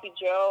sloppy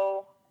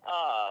Joe.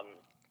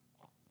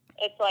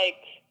 It's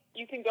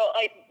you can go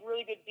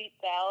really good beet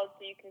salad,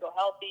 so you can go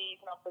healthy. You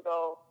can also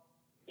go,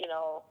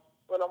 a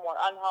little more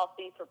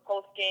unhealthy for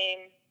post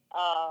game.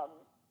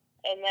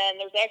 And then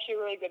there's actually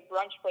a really good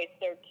brunch place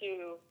there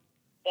too.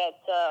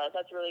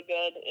 That's really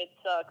good.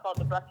 It's called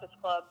the Breakfast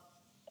Club,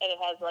 and it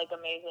has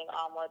amazing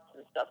omelets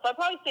and stuff. So I'd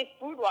probably say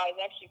food-wise,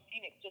 actually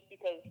Phoenix, just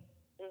because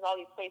there's all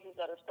these places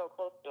that are so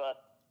close to us.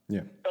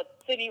 Yeah. But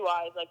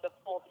city-wise, the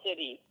full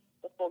city,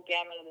 the full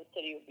gamut of the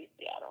city would be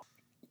Seattle.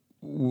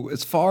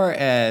 As far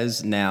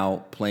as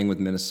now playing with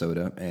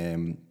Minnesota,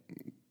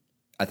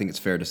 I think it's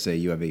fair to say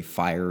you have a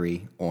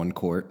fiery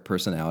on-court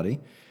personality,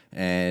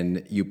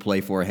 and you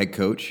play for a head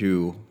coach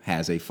who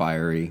has a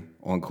fiery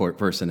on-court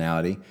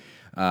personality.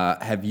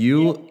 Have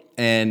you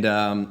and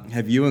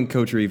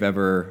Coach Reeve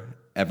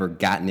ever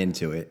gotten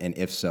into it? And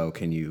if so,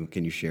 can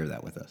you share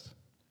that with us?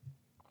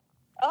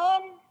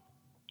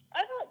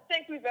 I don't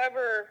think we've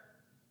ever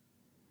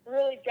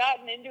really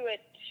gotten into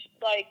it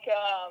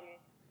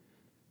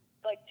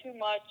too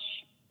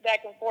much back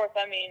and forth.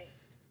 I mean,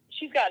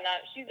 she's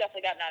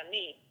definitely gotten out of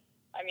me.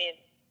 I mean,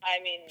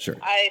 sure.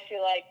 I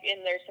feel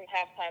there's some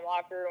halftime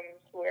locker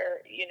rooms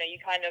where you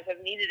kind of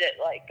have needed it.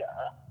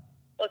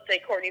 Let's say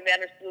Courtney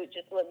Vandersloot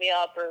just lit me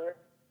up, or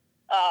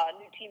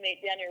new teammate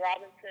Danny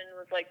Robinson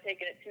was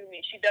taking it to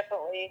me. She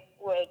definitely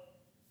would,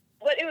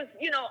 but it was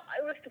it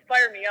was to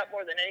fire me up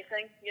more than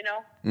anything,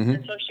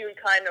 Mm-hmm. And so she's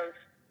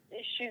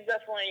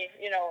definitely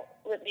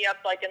lit me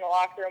up in the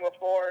locker room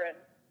before, and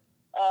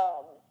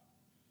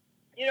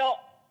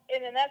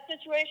and in that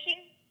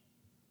situation,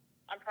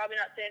 I'm probably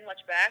not saying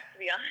much back, to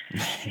be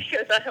honest,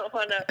 because I don't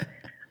want to.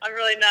 I'm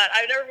really not.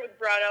 I've never been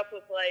brought up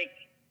with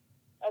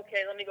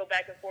okay, let me go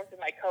back and forth with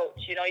my coach.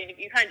 You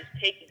kind of just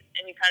take it,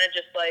 and you kind of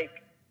just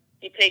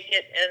you take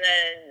it, and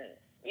then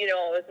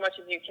as much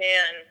as you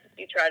can,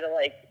 you try to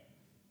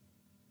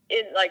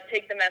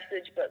take the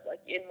message, but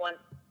in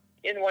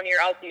one ear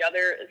out the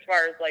other, as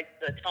far as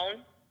the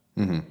tone,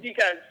 mm-hmm.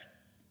 Because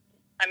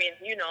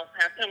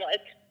halftime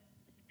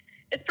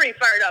it's pretty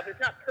fired up. It's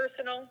not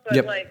personal, but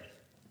yep.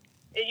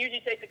 It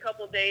usually takes a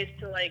couple of days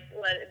to let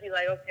it be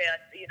okay,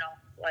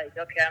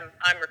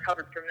 I'm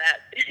recovered from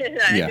that. And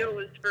I knew it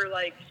was for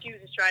she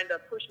was just trying to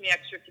push me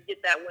extra to get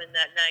that win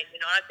that night.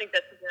 And I think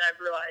that's something I've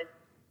realized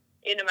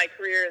into my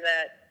career,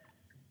 that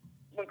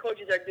when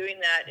coaches are doing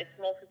that, it's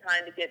most of the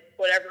time to get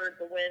whatever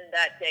the win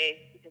that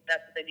day, because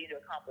that's what they need to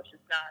accomplish.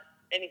 It's not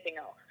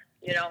anything else,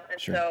 And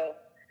sure. so,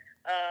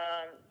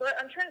 but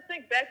I'm trying to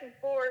think back and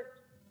forth.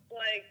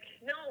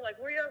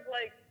 We have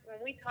when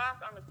we talk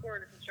on the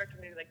court or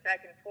constructively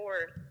back and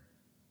forth,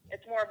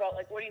 it's more about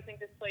what do you think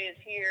this play is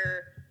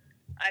here?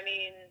 I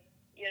mean,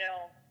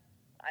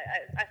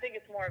 I think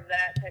it's more of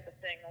that type of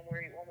thing when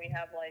we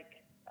have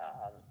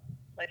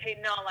hey,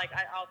 no,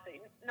 I'll say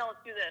no,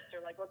 let's do this,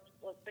 or let's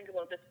think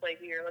about this play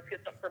here. Let's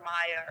get something for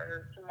Maya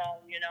or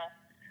Simone,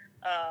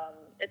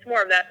 It's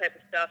more of that type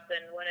of stuff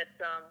than when it's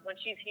when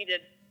she's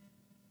heated.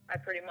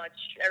 Everybody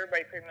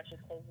pretty much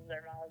just closes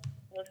their mouths,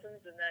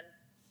 listens, and then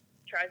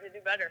tries to do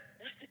better.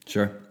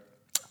 Sure.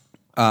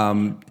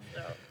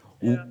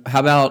 Yeah. How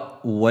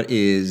about what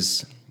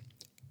is,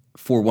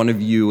 for one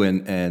of you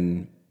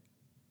and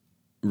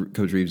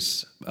Coach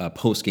Reeves'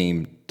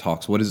 post-game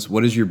talks, what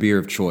is your beer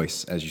of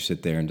choice as you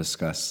sit there and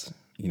discuss,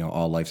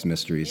 all life's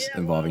mysteries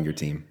involving your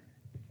team?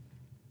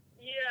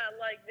 Yeah,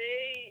 like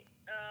they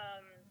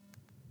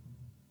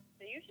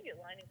usually get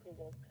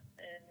Leinenkugels,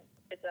 and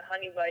it's a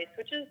honey vice,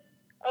 which is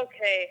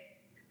okay.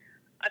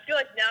 I feel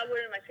like now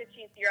going into my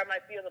 15th year, I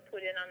might be able to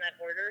put in on that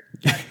order.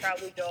 I'd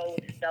probably go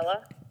with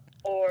Stella,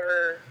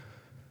 or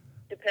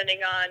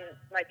depending on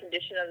my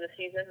condition of the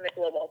season,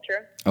 Michelob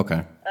Ultra.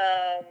 Okay.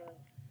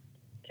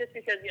 Just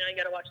because, you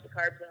got to watch the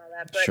carbs and all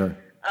that. But, sure.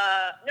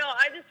 No,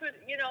 I just would,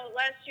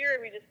 last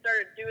year we just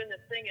started doing this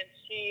thing, and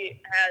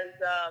she has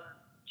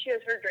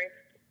her drinks.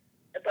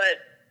 But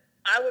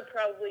I would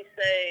probably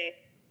say,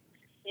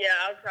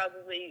 I would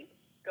probably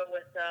go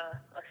with a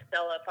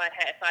Stella if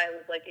I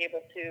was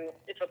able to,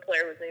 if a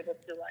player was able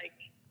to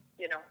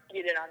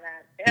get in on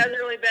that. It hasn't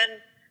really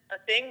been a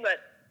thing,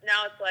 but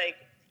now it's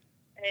like,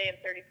 hey, I'm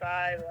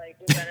 35.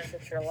 We've been in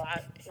this for a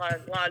lot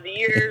of the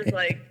years.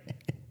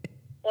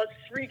 Let's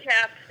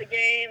recap the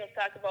game. Let's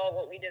talk about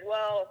what we did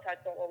well. Let's talk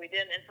about what we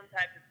didn't. And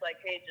sometimes it's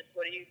like, hey, just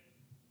what do you,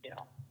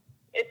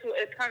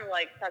 it's kind of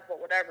like talk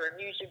about whatever.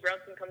 And usually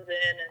Brunson comes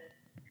in, and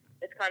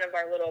it's kind of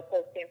our little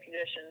post-game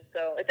tradition.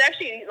 So it's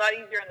actually a lot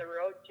easier on the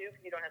road, too,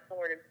 because you don't have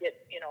somewhere to get,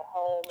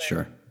 home. And,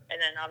 sure. And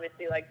then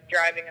obviously,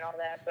 driving and all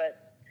that.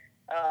 But,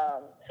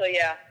 so,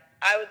 yeah.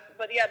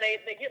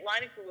 They get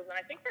Leinenkugels, and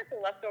I think that's a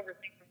leftover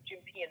thing from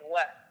Jim P. and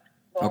West.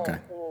 Okay.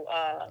 Who,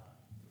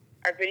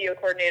 our video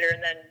coordinator, and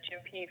then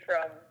Jim P.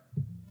 from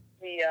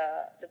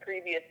the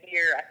previous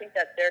year. I think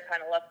that's their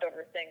kind of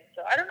leftover thing.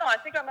 So I don't know. I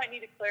think I might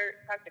need to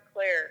talk to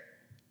Claire,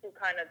 who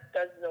kind of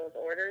does those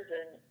orders,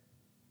 and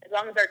as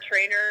long as our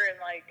trainer and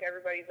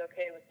everybody's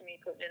okay with me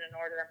putting in an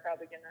order, I'm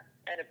probably gonna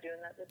end up doing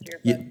that this year.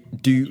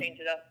 But change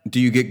it up. Do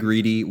you get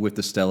greedy with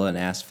the Stella and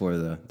ask for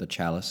the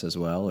chalice as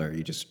well, or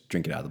you just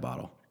drink it out of the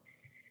bottle?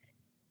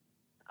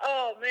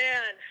 Oh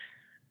man,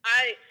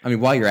 I mean,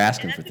 while you're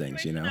asking for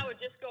things, I would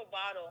just go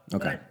bottle.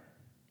 Okay. But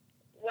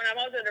when I'm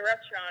out at a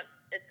restaurant,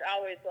 it's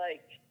always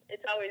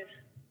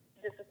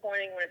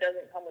disappointing when it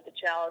doesn't come with the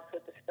chalice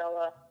with the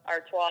Stella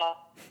Artois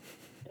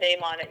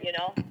name on it.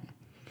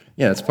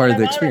 Yeah, that's part of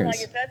the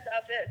experience. If that's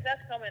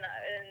coming,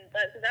 and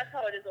that's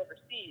how it is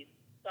overseas.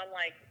 So I'm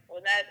like,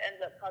 when that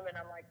ends up coming,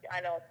 I'm like,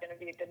 I know it's going to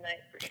be a good night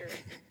for sure.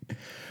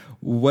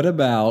 What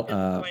about?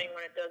 Disappointing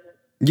when it doesn't.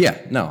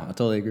 Yeah, no, I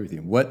totally agree with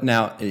you. What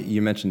now?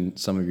 You mentioned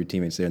some of your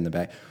teammates there in the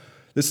back.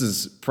 This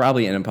is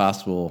probably an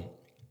impossible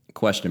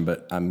question,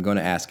 but I'm going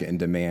to ask it and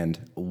demand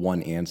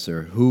one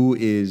answer. Who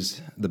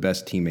is the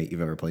best teammate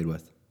you've ever played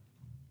with?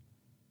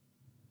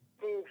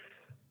 Oof,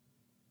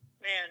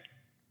 man,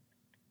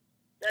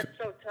 that's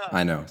so tough.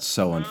 I know, it's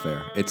so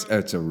unfair.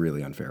 It's a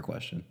really unfair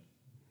question.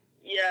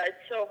 Yeah,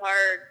 it's so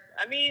hard.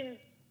 I mean,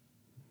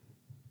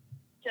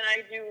 can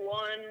I do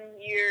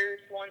 1 year?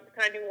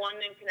 Can I do one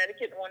in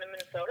Connecticut and one in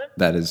Minnesota?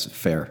 That is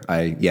fair.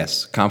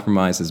 Yes,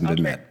 compromise has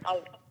been met.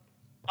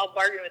 I'll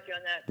bargain with you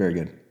on that. Very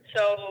good.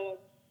 So,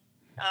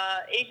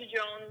 Asia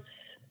Jones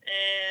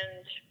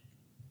and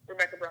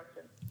Rebecca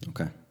Brunson.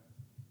 Okay.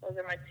 Those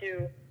are my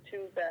two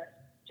best.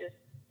 Just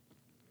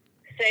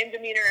same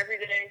demeanor every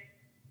day,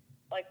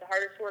 the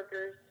hardest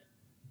workers,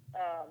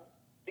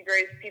 the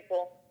greatest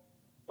people.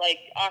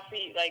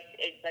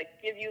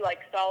 Give you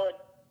solid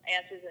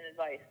answers and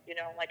advice.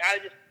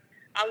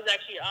 I was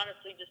actually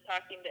honestly just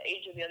talking to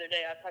Asia the other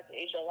day. I've talked to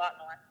Asia a lot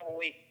in the last couple of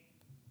weeks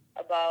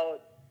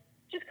about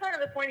just kind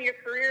of the point of your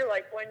career,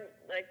 when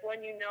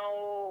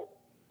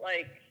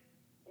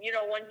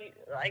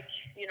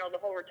the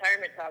whole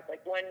retirement talk,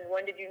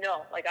 when did you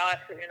know? I'll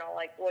ask her,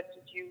 what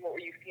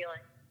were you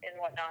feeling and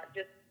whatnot?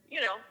 Just,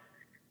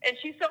 and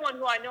she's someone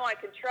who I know I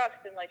can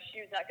trust, and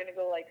she's not going to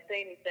go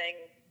say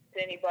anything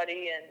to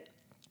anybody and,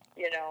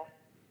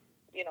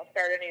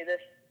 start any of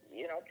this,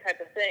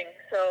 type of thing.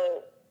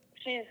 So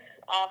she's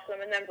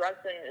awesome. And then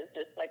Brunson is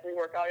just we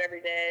work out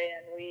every day,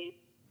 and we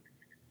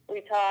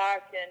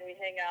talk and we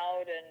hang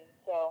out, and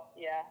so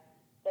yeah.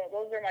 So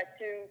those are my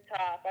two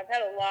top. I've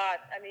had a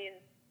lot. I mean,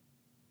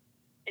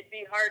 it'd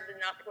be hard to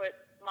not put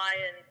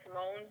Maya and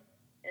Simone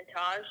and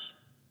Taj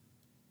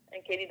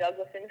and Katie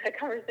Douglas in that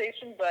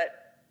conversation.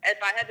 But if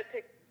I had to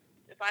pick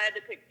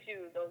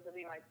two, those would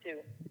be my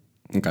two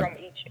from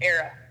each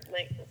era.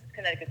 Lynx,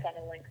 Connecticut Sun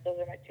and Lynx. Those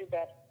are my two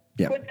best.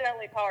 Yeah.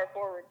 Coincidentally, power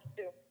forwards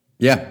too.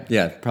 Yeah.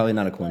 Probably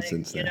not a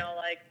coincidence. The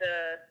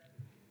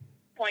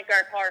point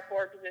guard power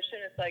forward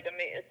position. It's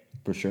amazing.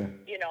 For sure.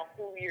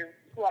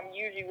 Who I'm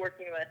usually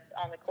working with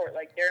on the court.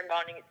 They're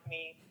inbounding it to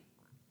me.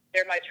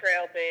 They're my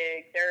trail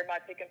big. They're my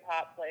pick and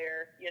pop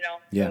player.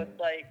 Yeah. So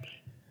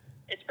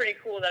it's pretty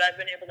cool that I've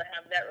been able to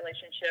have that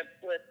relationship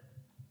with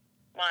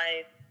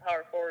my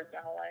power forwards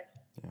my whole life.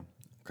 Yeah.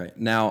 Okay.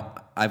 Now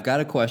I've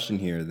got a question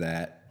here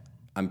that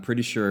I'm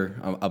pretty sure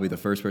I'll be the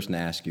first person to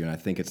ask you, and I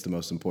think it's the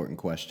most important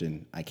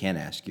question I can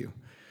ask you.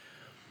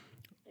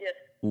 Yes.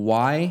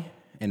 Why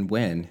and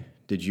when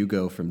did you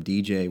go from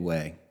DJ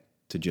Way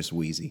to just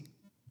Wheezy?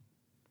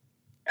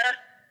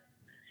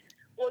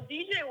 Well,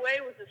 DJ Way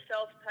was a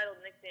self-titled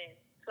nickname,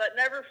 so it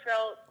never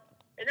felt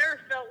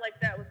like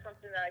that was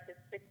something that I could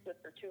stick with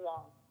for too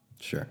long.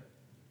 Sure.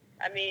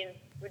 I mean,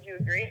 would you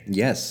agree?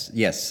 Yes.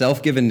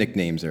 Self-given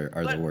nicknames are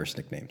the worst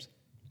nicknames.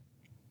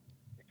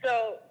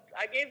 So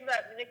I gave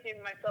that nickname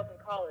to myself in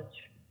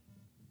college,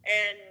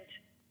 and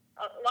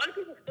a lot of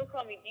people still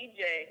call me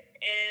DJ,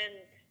 and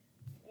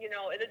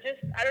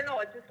I don't know,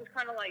 it just was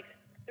kind of like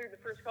through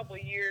the first couple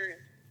of years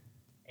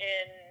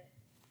in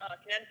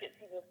Connecticut,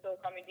 people still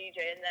call me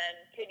DJ, and then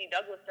Katie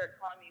Douglas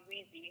started calling me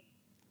Wheezy,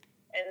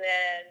 and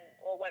then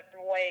went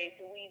from Way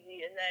to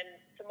Wheezy, and then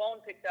Simone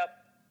picked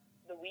up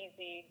the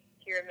Wheezy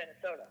here in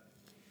Minnesota,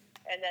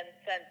 and then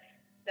since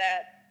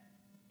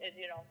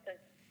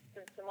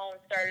Simone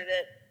started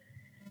it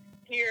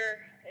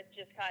here, it's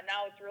just kind of,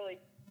 now it's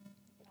really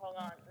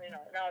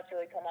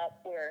come up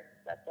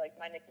where that's like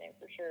my nickname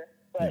for sure.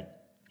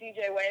 But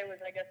DJ Way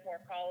was, I guess, more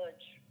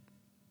college,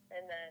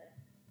 and then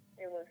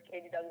it was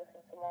Katie Douglas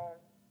and Simone.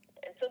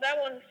 And so that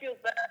one feels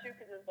better too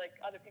because it's like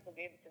other people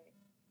gave it to me.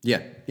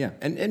 Yeah.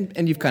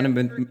 And you've kind of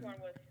been. The first one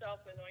was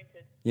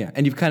self-anointed. Yeah,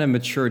 and you've kind of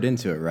matured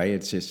into it, right?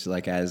 It's just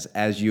like as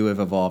you have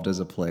evolved as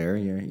a player,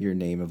 your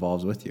name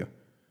evolves with you.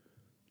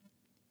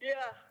 Yeah,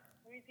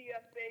 Weezy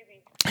F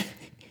baby.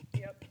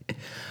 Yep.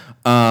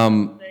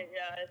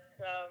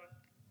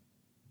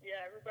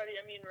 Everybody.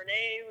 I mean,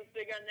 Renee was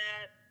big on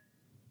that.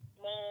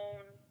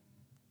 Moan.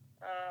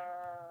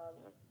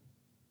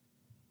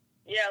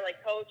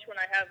 Like Coach, when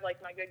I have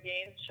like my good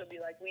games, she'll be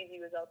like, Weezy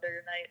was out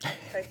there tonight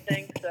type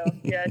thing. So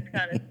yeah, it's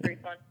kind of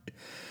pretty fun.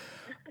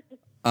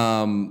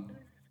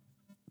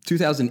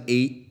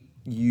 2008,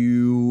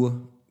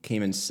 you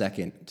came in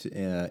second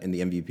in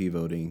the MVP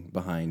voting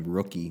behind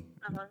rookie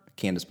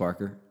Candace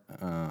Parker.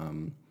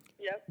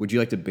 Yep. Would you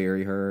like to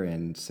bury her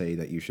and say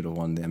that you should have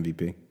won the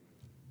MVP?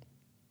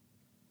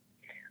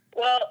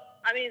 Well,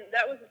 I mean,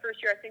 that was the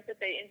first year I think that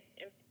they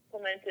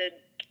implemented.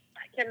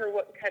 I can't remember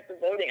what type of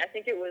voting. I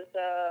think it was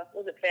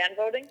it fan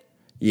voting?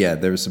 Yeah,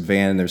 there was some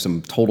fan. There's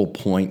some total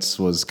points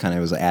was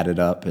added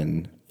up,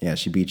 and yeah,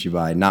 she beat you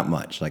by not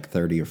much, like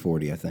 30 or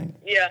 40, I think.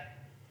 Yeah.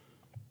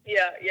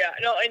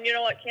 No, and you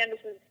know what?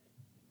 Candace is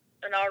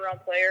an all-around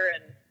player,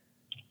 and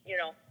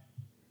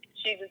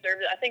she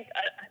deserved it. I think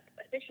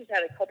she's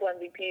had a couple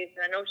MVPs,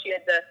 and I know she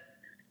had the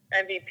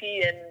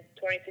MVP in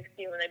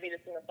 2016 when they beat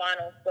us in the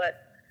finals.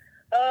 But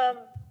I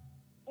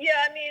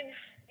mean,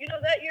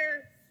 that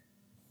year,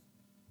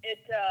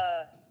 it's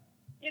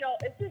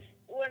just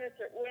when it's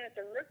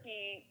a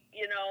rookie,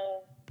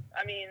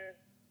 I mean,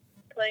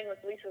 playing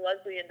with Lisa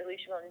Leslie and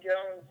Delisha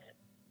Moulton-Jones.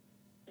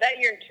 That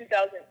year in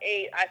 2008,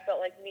 I felt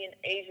like me and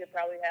Asia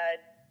probably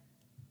had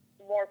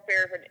more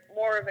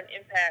of an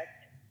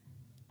impact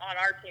on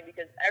our team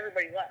because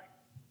everybody left.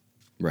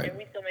 Right. And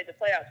we still made the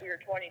playoffs. We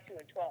were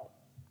 22-12.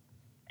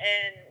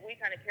 And we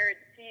kind of carried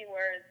the team,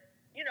 whereas,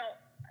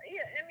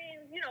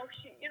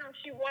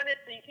 she won it,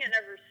 so you can't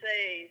ever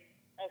say,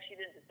 oh, she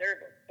didn't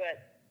deserve it.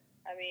 But,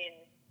 I mean,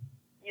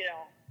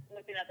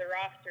 looking at the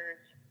rosters,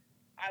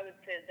 I would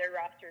say their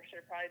roster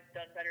should have probably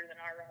done better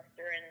than our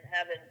roster, and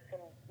having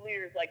some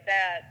leaders like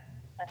that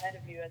ahead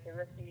of you as a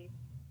rookie.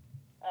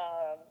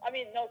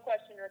 No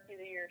question, rookie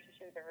of the year. She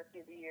should have been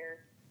rookie of the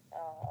year.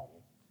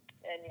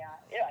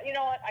 You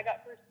know what? I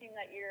got first team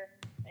that year,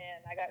 and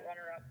I got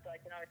runner-up, so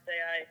I can always say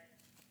I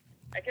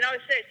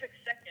took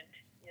second.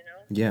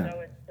 Yeah.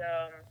 So it's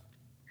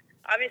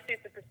obviously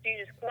it's a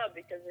prestigious club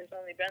because there's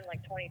only been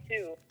like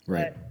 22.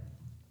 Right. But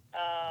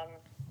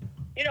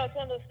it's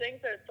one of those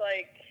things that it's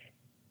like,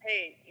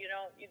 hey, you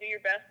do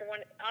your best, and when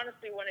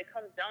it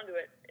comes down to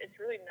it, it's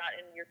really not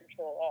in your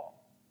control at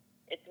all.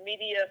 It's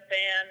media,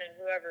 fan, and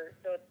whoever.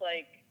 So it's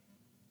like,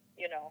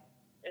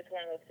 it's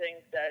one of those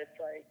things that it's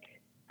like,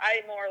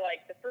 I more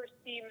like the first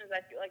team is, I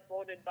feel like,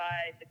 voted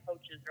by the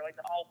coaches, or like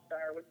the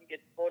all-star when you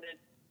get voted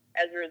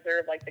as a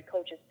reserve, like the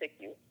coaches pick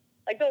you.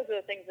 Like those are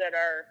the things that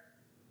are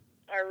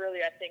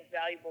really, I think,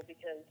 valuable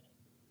because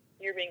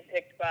you're being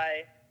picked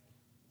by,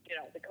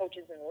 the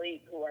coaches in the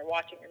league who are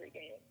watching every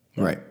game.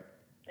 Right.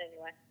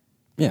 Anyway.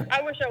 Yeah.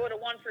 I wish I would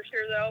have won for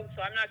sure, though. So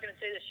I'm not going to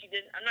say that she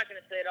didn't. I'm not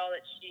going to say at all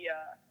that she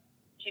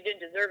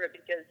didn't deserve it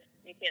because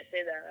you can't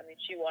say that. I mean,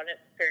 she won it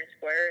fair and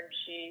square, and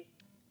she,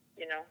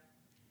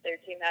 their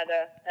team had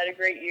a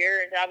great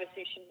year, and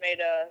obviously she's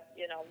made a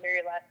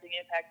very lasting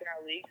impact in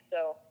our league.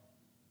 So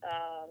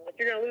if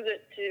you're going to lose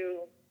it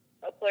to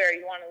a player,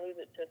 you want to lose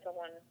it to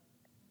someone,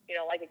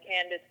 like a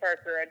Candace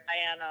Parker, a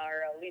Diana,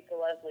 or a Lisa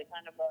Leslie,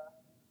 kind of a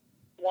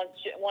once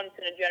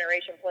in a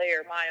generation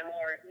player, Maya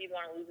Moore. You'd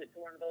want to lose it to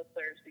one of those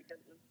players because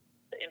of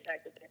the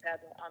impact that they've had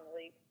on the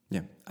league.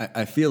 Yeah,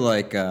 I feel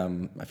like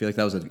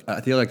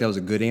that was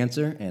a good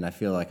answer, and I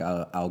feel like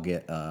I'll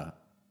get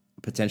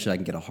potentially I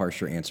can get a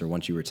harsher answer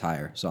once you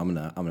retire. So I'm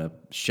gonna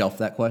shelf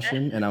that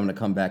question, and I'm gonna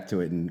come back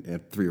to it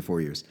in 3 or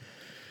 4 years.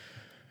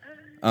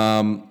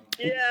 Yeah,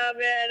 Yeah,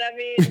 man. I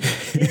mean,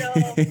 you know,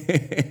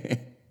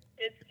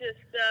 it's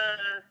just,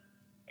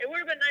 it would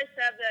have been nice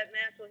to have that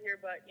mantle here,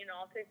 but, you know,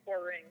 I'll take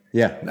 4 rings.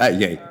 Yeah,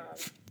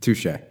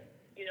 touche.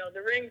 You know,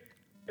 the rings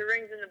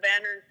and the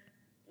banners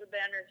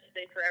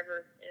stay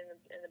forever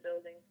in the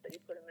buildings that you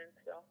put them in,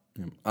 so.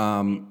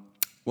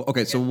 Well,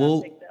 okay, so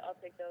I'll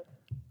take those.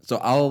 So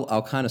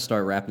I'll kind of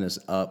start wrapping this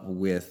up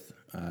with,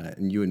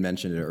 and you had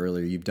mentioned it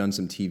earlier, you've done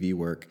some TV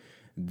work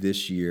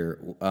this year.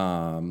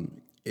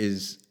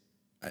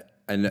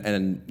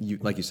 And you,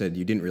 like you said,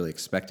 you didn't really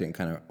expect it and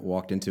kind of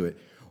walked into it.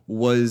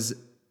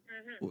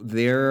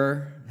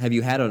 Have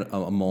you had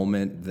a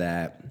moment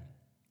that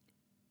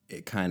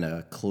it kind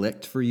of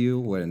clicked for you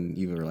when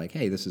you were like,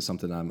 hey, this is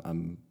something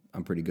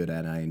I'm pretty good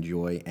at and I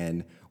enjoy?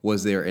 And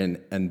was there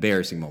an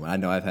embarrassing moment? I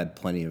know I've had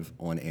plenty of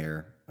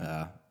on-air,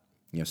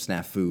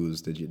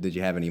 snafus. Did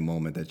you have any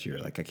moment that you're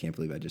like, I can't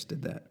believe I just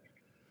did that?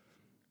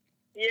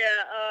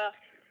 Yeah,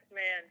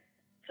 man.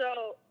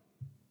 So,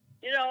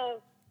 you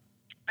know,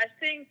 I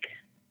think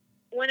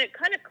when it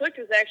kind of clicked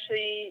was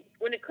actually,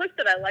 when it clicked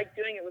that I liked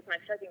doing it was my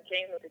second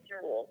game with the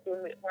Timberwolves,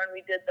 when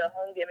we did the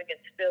home game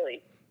against Philly.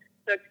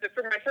 So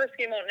for my first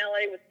game out in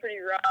LA was pretty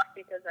rough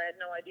because I had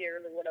no idea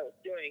really what I was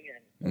doing.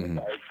 And it was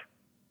like,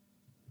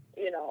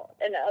 you know,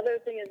 and the other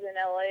thing is in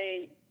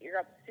LA, you're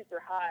up super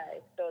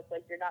high. So it's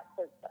like you're not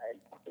courtside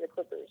for the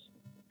Clippers.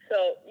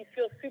 So you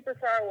feel super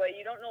far away.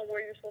 You don't know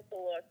where you're supposed to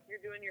look.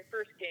 You're doing your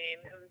first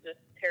game. It was just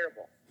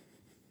terrible.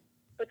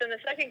 But then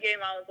the second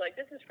game, I was like,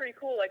 this is pretty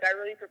cool. Like, I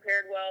really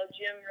prepared well.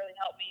 Jim really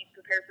helped me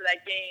prepare for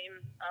that game.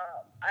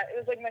 It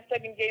was like my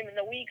second game in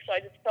the week, so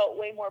I just felt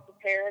way more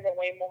prepared and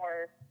way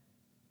more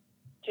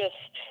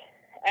just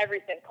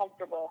everything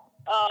comfortable.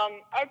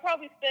 I would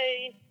probably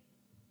say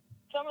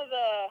some of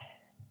the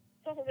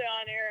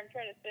on-air, I'm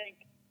trying to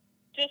think,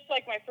 just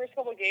like my first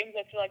couple of games,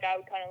 I feel like I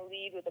would kind of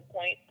lead with a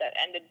point that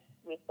ended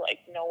with,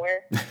 like,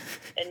 nowhere,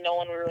 and no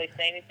one would really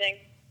say anything.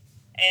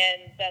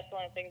 And that's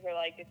one of the things where,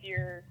 like, if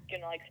you're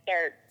going to, like,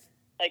 start,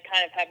 like,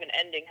 kind of have an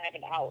ending, have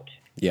an out.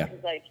 Yeah.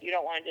 Because, like, you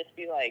don't want to just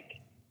be, like,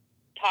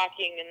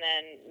 talking and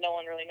then no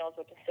one really knows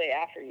what to say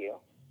after you.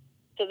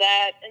 So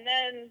that, and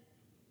then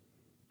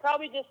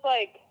probably just,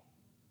 like,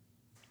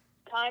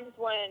 times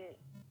when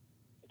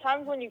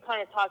you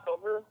kind of talk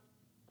over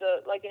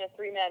like, in a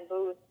 3-man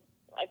booth,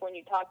 like, when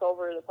you talk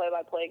over the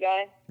play-by-play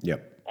guy.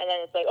 Yep. And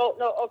then it's like, oh,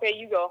 no, okay,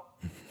 you go.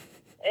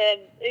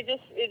 And it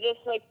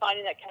just, like,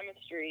 finding that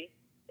chemistry.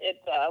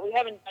 We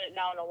haven't done it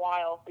now in a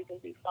while because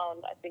we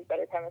found, I think,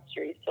 better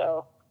chemistry.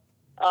 So,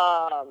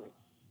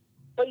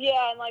 but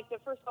yeah, and like the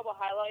first couple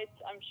highlights,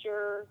 I'm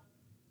sure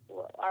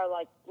are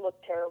like look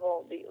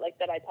terrible, like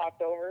that I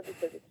talked over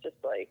because it's just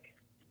like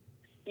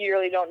you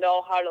really don't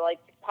know how to like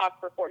talk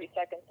for 40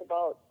 seconds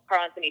about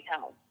Karl-Anthony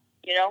Towns,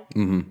 you know.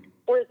 Mm-hmm.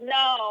 Whereas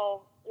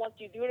now, once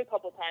you do it a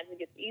couple times, it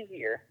gets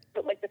easier.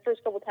 But like the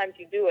first couple times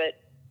you do it,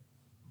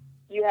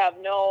 you have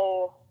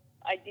no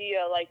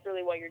idea like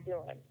really what you're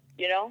doing.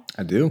 You know?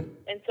 I do.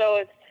 And so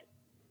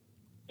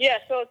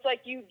it's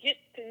like you get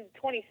to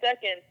 20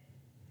 seconds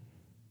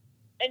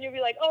and you'll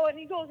be like, oh, and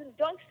he goes and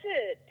dunks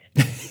it.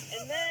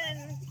 And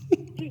then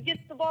he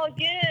gets the ball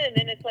again.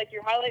 And it's like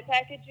your highlight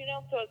package, you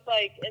know? So it's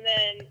like,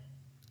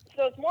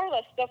 so it's more or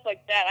less stuff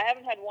like that. I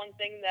haven't had one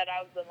thing that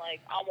I've been like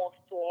almost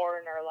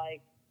sworn or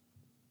like,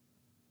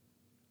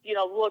 you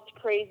know, looked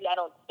crazy, I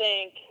don't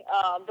think.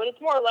 But it's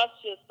more or less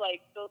just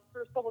like those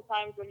first couple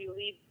times when you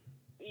leave,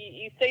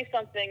 you say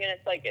something and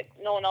it's like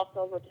no one else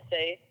knows what to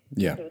say.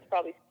 Yeah. So it's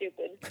probably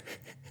stupid.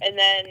 And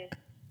then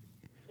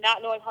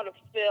not knowing how to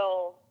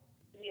fill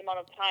the amount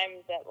of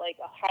time that like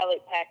a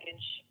highlight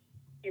package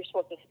you're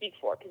supposed to speak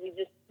for because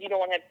you don't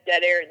want to have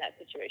dead air in that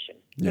situation.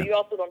 Yeah. So you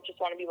also don't just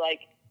want to be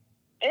like,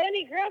 and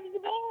he grabs the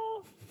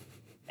ball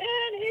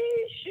and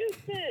he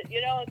shoots it.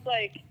 You know, it's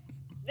like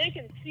they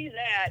can see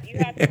that. You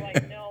have to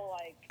like know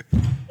like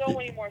so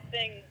many more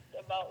things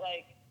about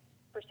like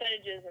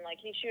percentages and like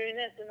he's shooting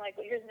this and like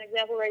here's an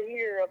example right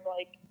here of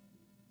like,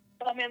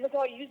 oh man, look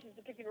how he uses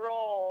the pick and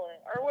roll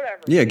or whatever.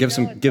 Yeah, give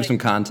some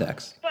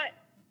context. But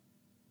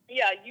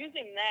yeah,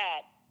 using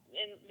that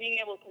and being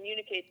able to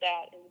communicate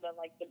that has been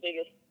like the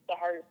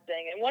hardest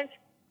thing. And once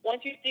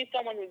you see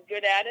someone who's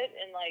good at it,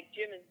 and like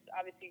Jim is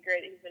obviously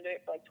great, he's been doing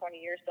it for like 20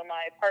 years. So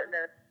my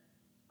partner,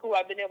 who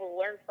I've been able to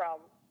learn from,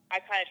 I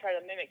kind of try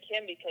to mimic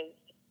him because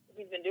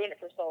he's been doing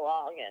it for so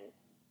long, and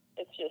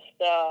it's just.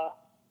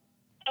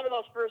 Some of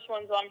those first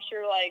ones, I'm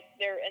sure, like,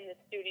 they're in the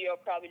studio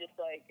probably just,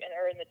 like,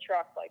 or in the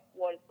truck, like,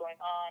 what is going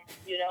on,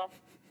 you know?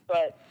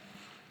 But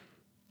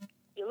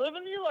you live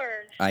and you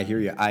learn. I hear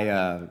you.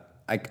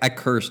 I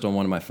cursed on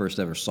one of my first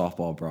ever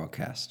softball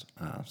broadcasts.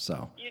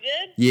 So. You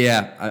did?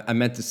 Yeah. I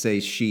meant to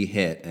say she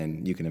hit,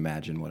 and you can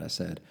imagine what I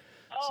said.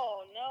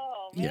 Oh,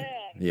 no, man.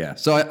 Yeah.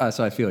 So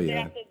I feel you. Do they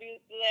have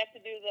to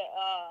do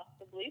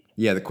the bleep?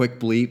 Yeah, the quick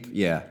bleep,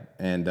 yeah.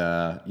 And,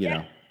 you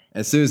know,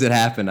 as soon as it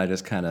happened, I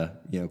just kind of,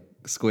 you know,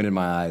 squinted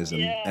my eyes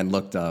and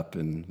looked up,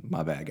 and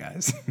my bad,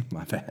 guys.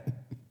 My bad.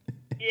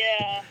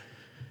 Yeah.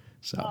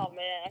 So. Oh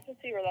man, I can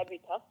see where that'd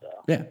be tough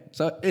though. Yeah.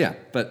 So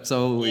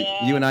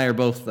you and I are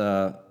both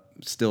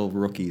still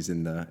rookies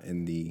in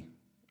the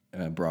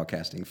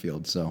broadcasting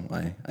field, so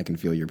I can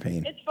feel your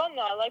pain. It's fun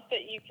though. I like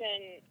that you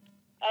can.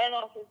 I don't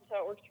know if this is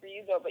how it works for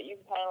you though, but you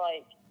can kind of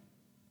like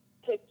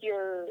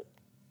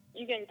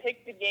you can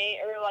pick the game,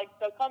 or like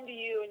they'll come to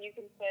you and you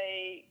can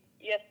say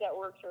yes, that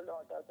works, or no,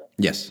 it doesn't.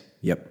 Yes.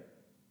 Yep.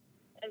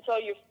 And so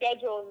your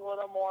schedule is a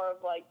little more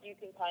of like you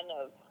can kind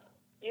of,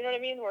 you know what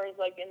I mean? Whereas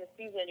like in the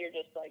season, you're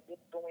just like, this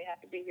is when we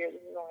have to be here,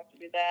 this is when we have to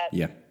do that.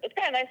 Yeah. It's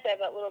kind of nice to have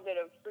that little bit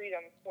of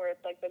freedom where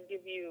it's like they'll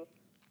give you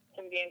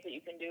some games that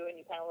you can do and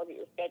you kind of look at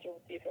your schedule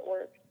and see if it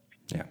works.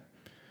 Yeah.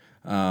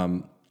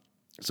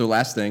 So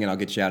last thing, and I'll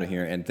get you out of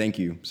here, and thank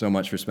you so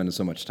much for spending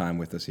so much time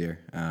with us here.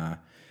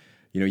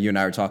 You and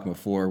I were talking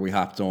before we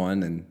hopped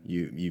on, and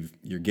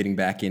you're getting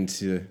back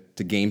into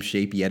game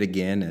shape yet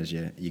again as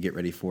you get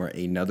ready for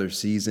another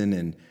season.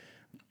 And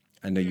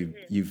I know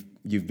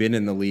you've been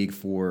in the league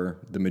for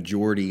the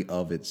majority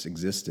of its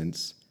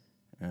existence.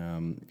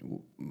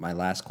 My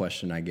last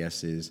question, I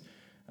guess, is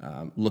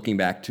looking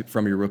back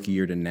from your rookie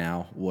year to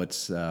now,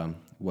 what's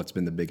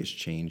been the biggest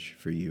change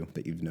for you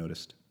that you've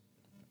noticed?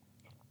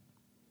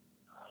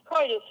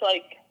 Probably just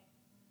like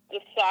the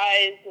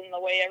size and the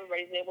way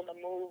everybody's able to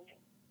move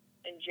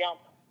and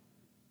jump.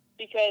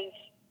 Because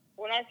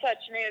when I saw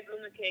Chinea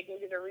Gumake go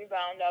get a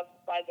rebound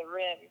up by the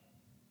rim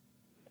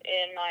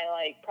in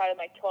probably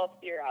my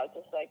 12th year, I was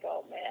just like,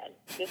 oh man,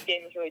 this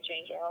game is really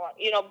changing.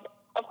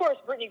 Of course,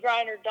 Brittany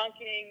Griner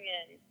dunking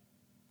and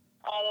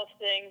all those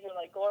things, or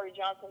like Glory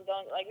Johnson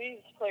dunking. Like these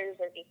players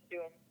are just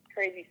doing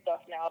crazy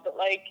stuff now. But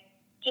like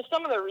just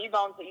some of the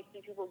rebounds that you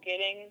see people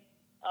getting,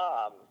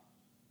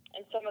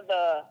 and some of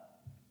the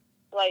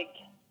like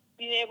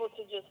being able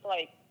to just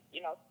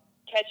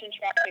catch in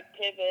traffic,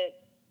 pivot,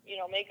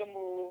 make a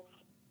move,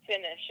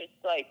 finish.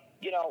 It's like,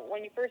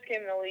 when you first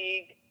came in the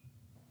league,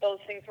 those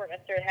things weren't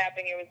necessarily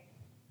happening. It was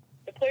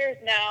the players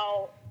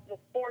now, the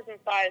 4s and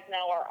 5s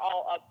now are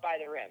all up by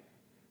the rim.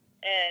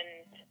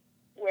 And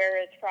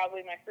whereas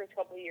probably my first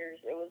couple of years,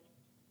 it was,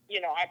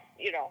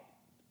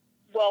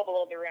 well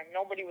below the rim.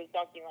 Nobody was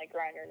dunking like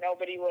Griner.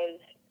 Nobody was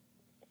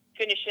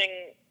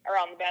finishing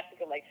around the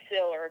basket like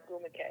Sill or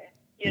Gumake,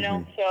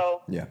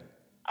 So yeah.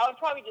 I would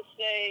probably just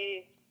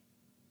say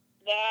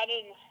that,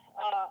 and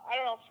I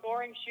don't know,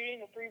 scoring, shooting,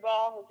 the three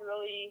ball has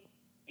really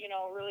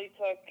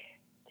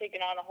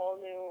taken on a whole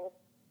new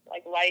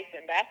life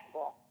in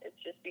basketball. It's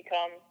just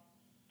become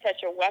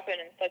such a weapon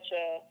and such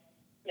a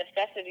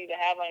necessity to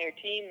have on your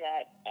team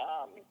that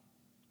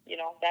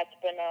that's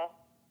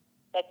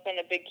been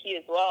a big key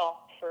as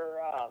well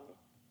for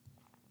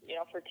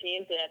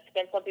teams, and it's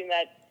been something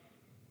that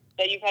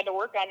you've had to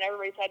work on.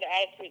 Everybody's had to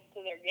add it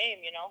to their game,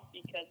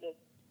 because it's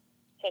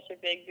such a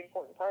big,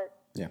 important part.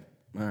 Yeah.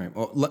 All right.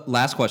 Well,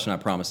 last question, I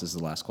promise this is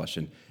the last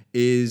question.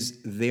 Is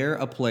there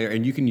a player,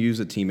 and you can use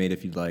a teammate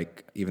if you'd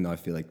like, even though I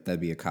feel like that'd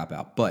be a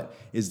cop-out, but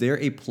is there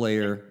a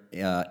player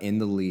in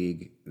the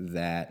league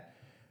that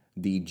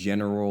the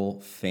general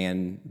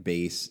fan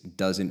base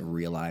doesn't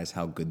realize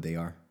how good they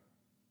are?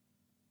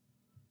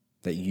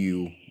 That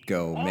you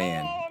go,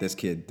 man, this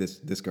kid,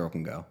 this girl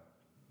can go.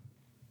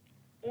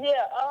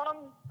 Yeah,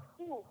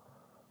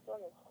 let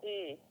me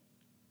see.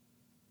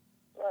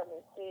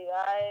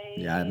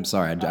 I'm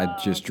sorry. I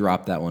just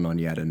dropped that one on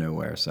you out of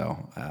nowhere. So.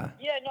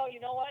 Yeah, no, you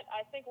know what?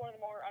 I think one of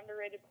the more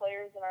underrated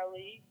players in our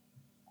league,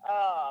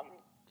 a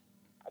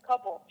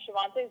couple,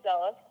 Shavonte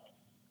Zellis,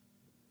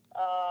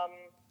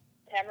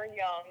 Tamara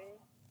Young,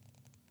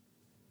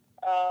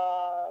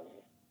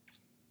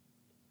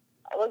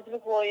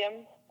 Elizabeth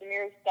Williams,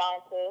 Demiris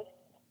Donsis.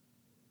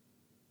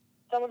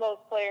 Some of those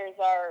players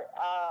are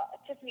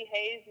Tiffany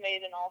Hayes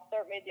made the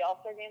All-Star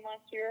game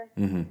last year,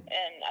 and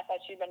I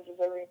thought she'd been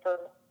deserving for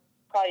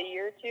probably a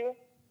year or two.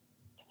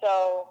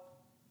 So,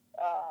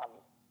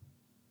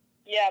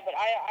 but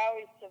I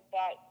always have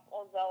thought,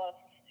 Zealous,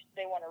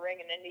 they won a ring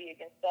in Indy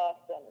against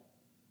us, and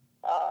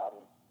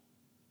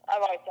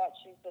I've always thought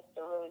she's just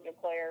a really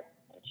good player,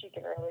 and she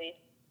can really,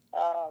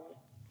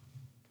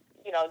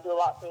 do a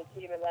lot for the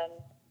team. And then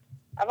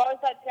I've always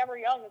thought Tamara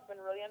Young has been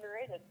really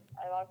underrated.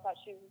 I've always thought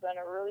she's been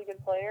a really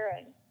good player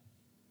and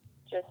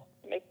just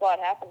makes a lot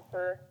happen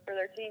for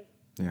their team.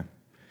 Yeah.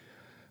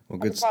 Well,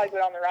 good. I'd probably go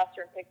down the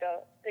roster and pick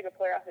a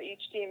player off of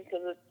each team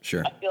because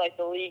sure. I feel like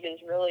the league is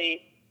at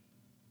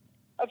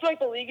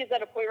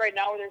a point right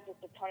now where there's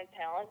just a ton of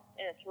talent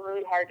and it's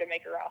really hard to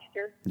make a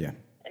roster. Yeah.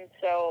 And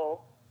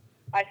so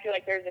I feel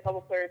like there's a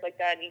couple players like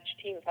that in each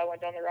team. If I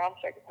went down the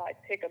roster, I could probably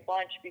pick a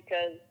bunch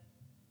because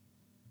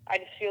I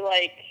just feel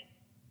like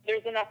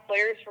there's enough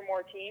players for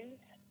more teams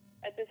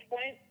at this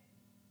point.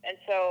 And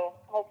so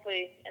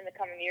hopefully in the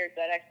coming years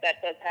that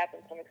does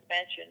happen, some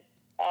expansion,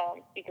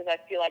 because I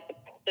feel like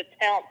the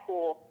talent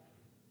pool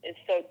is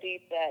so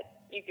deep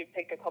that you could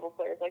pick a couple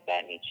players like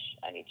that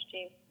on each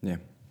team. Yeah.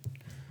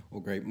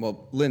 Well, great.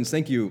 Well, Linz,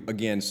 thank you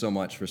again so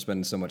much for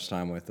spending so much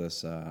time with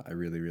us. I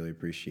really, really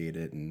appreciate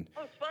it. And it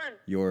was fun.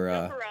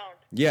 Jump around.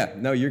 Yeah,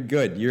 no, you're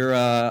good.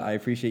 I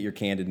appreciate your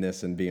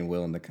candidness and being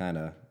willing to kind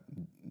of,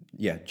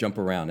 jump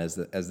around as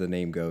the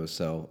name goes.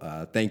 So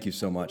thank you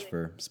so much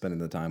for spending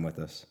the time with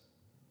us.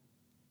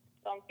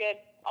 Sounds good.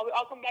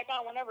 I'll come back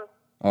on whenever.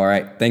 All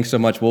right. Thanks so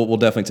much. We'll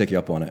definitely take you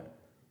up on it.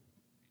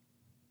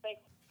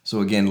 Thanks.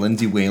 So again,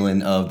 Lindsay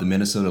Whalen of the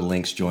Minnesota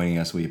Lynx joining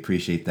us. We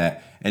appreciate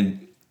that.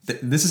 And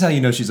this is how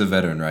you know she's a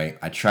veteran, right?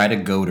 I try to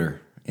goad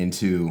her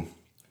into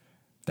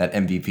that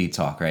MVP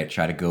talk, right?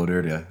 Try to goad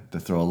her to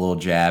throw a little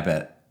jab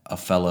at a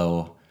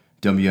fellow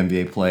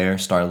WNBA player,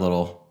 start a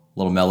little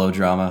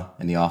melodrama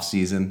in the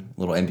offseason, a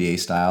little NBA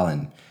style,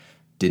 and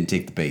didn't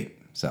take the bait.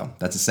 So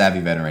that's a savvy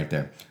veteran right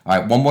there. All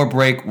right, one more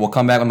break. We'll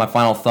come back with my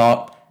final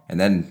thought, and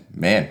then,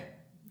 man,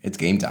 it's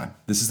game time.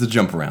 This is the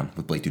Jump Around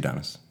with Blake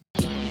Dudanis.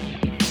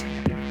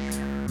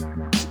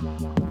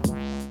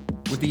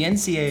 With the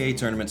NCAA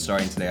tournament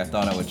starting today, I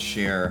thought I would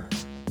share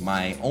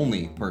my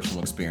only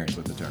personal experience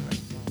with the tournament.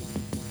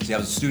 See, I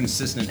was a student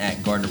assistant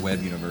at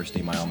Gardner-Webb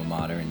University, my alma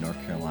mater in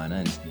North Carolina,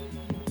 and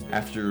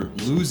after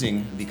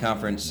losing the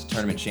conference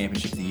tournament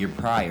championship the year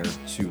prior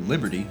to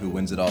Liberty, who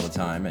wins it all the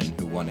time and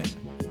who won it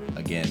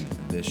again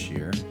this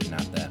year,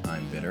 not that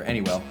I'm bitter.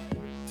 Anyway,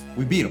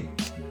 we beat them.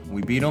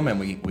 We beat them, and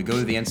we go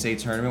to the NCAA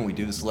tournament. We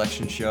do the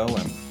selection show,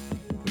 and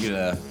we get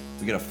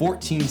a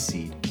 14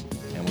 seed,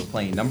 and we're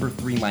playing number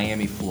 3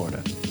 Miami,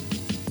 Florida.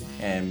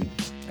 And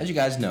as you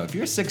guys know, if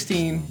you're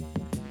 16,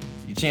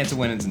 your chance of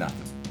winning is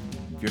nothing.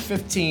 If you're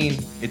 15,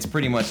 it's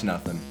pretty much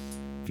nothing.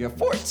 If you're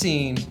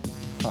 14,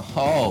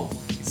 you're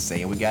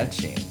saying we got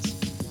a chance.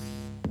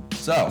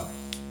 So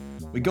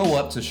we go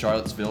up to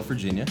Charlottesville,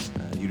 Virginia.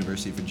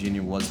 University of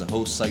Virginia was the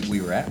host site we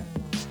were at.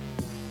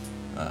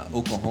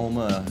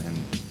 Oklahoma and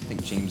I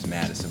think James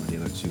Madison were the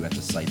other two at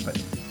the site.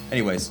 But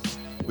anyways,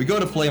 we go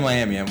to play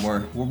Miami, and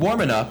we're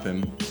warming up,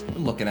 and we're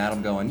looking at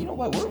them going, you know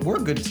what, we're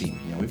a good team.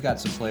 You know, we've got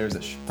some players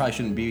that probably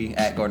shouldn't be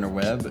at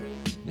Gardner-Webb, but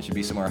they should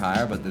be somewhere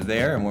higher, but they're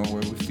there, and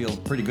we feel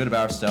pretty good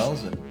about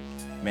ourselves. And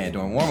man,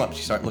 during warm-ups,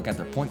 you start looking at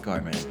their point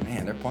guard,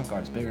 man, their point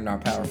guard's bigger than our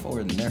power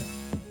forward, and their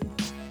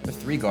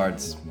 3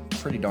 guards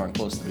pretty darn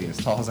close to being as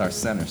tall as our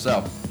center.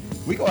 So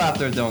we go out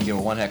there and don't give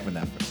a one heck of an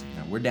effort.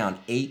 Now, we're down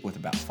 8 with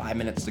about 5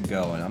 minutes to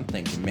go, and I'm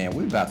thinking, man,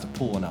 we're about to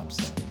pull an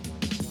upset.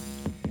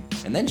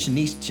 And then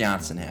Shanice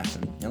Johnson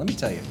happened. Now, let me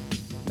tell you,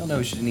 don't know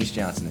who Shanice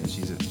Johnson is.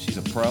 She's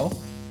a pro,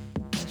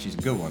 and she's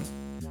a good one.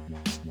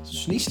 So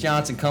Shanice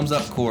Johnson comes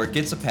up court,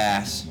 gets a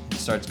pass, and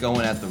starts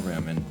going at the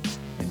rim. And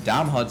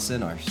Dom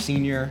Hudson, our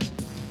senior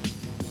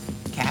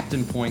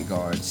captain point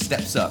guard,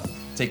 steps up,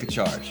 take a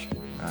charge.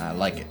 I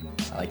like it.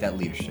 I like that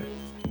leadership.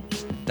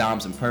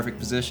 Dom's in perfect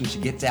position. She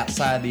gets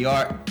outside the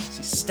arc.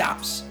 She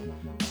stops.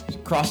 She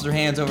crosses her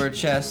hands over her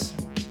chest.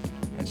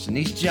 And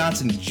Shanice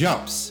Johnson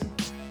jumps.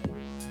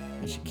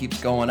 And she keeps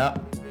going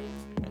up.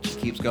 And she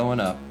keeps going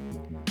up.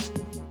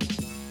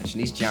 And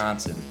Shanice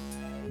Johnson,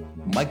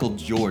 Michael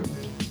Jordan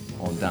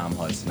on Dom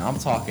Hudson. I'm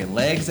talking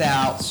legs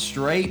out,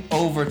 straight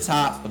over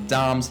top of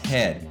Dom's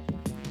head.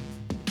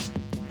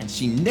 And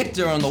she nicked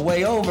her on the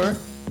way over.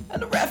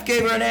 And the ref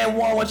gave her an and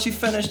one when she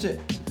finished it.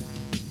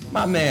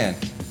 My man.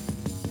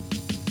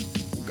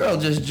 Girl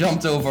just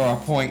jumped over our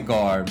point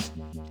guard.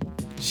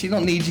 She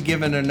don't need you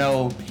giving her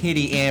no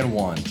pity and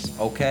ones,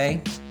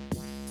 okay?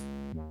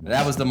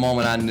 That was the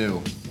moment I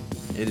knew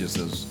it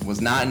just was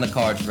not in the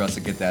cards for us to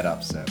get that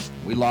upset.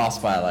 We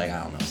lost by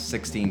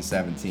 16,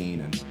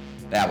 17, and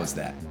that was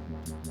that.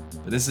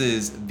 But this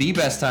is the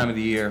best time of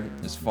the year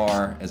as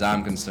far as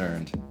I'm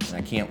concerned, and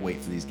I can't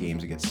wait for these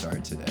games to get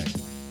started today.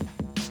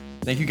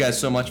 Thank you guys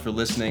so much for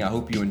listening. I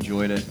hope you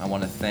enjoyed it. I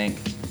want to thank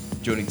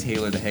Joni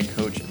Taylor, the head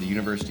coach at the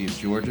University of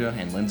Georgia,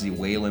 and Lindsay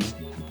Whalen,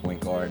 the point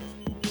guard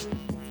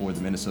for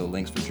the Minnesota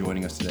Lynx, for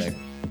joining us today.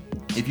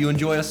 If you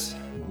enjoy us,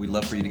 we'd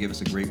love for you to give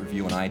us a great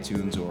review on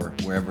iTunes or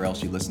wherever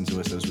else you listen to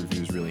us. Those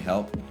reviews really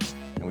help,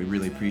 and we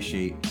really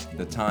appreciate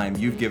the time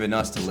you've given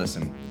us to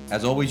listen.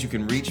 As always, you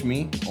can reach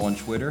me on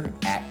Twitter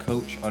at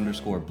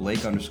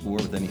 @coach_Blake_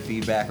 with any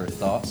feedback or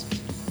thoughts.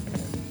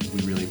 And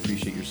we really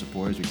appreciate your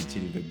support as we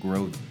continue to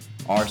grow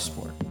our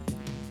sport.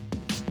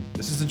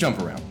 This is the Jump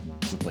Around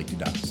with Blake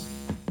Dudanis.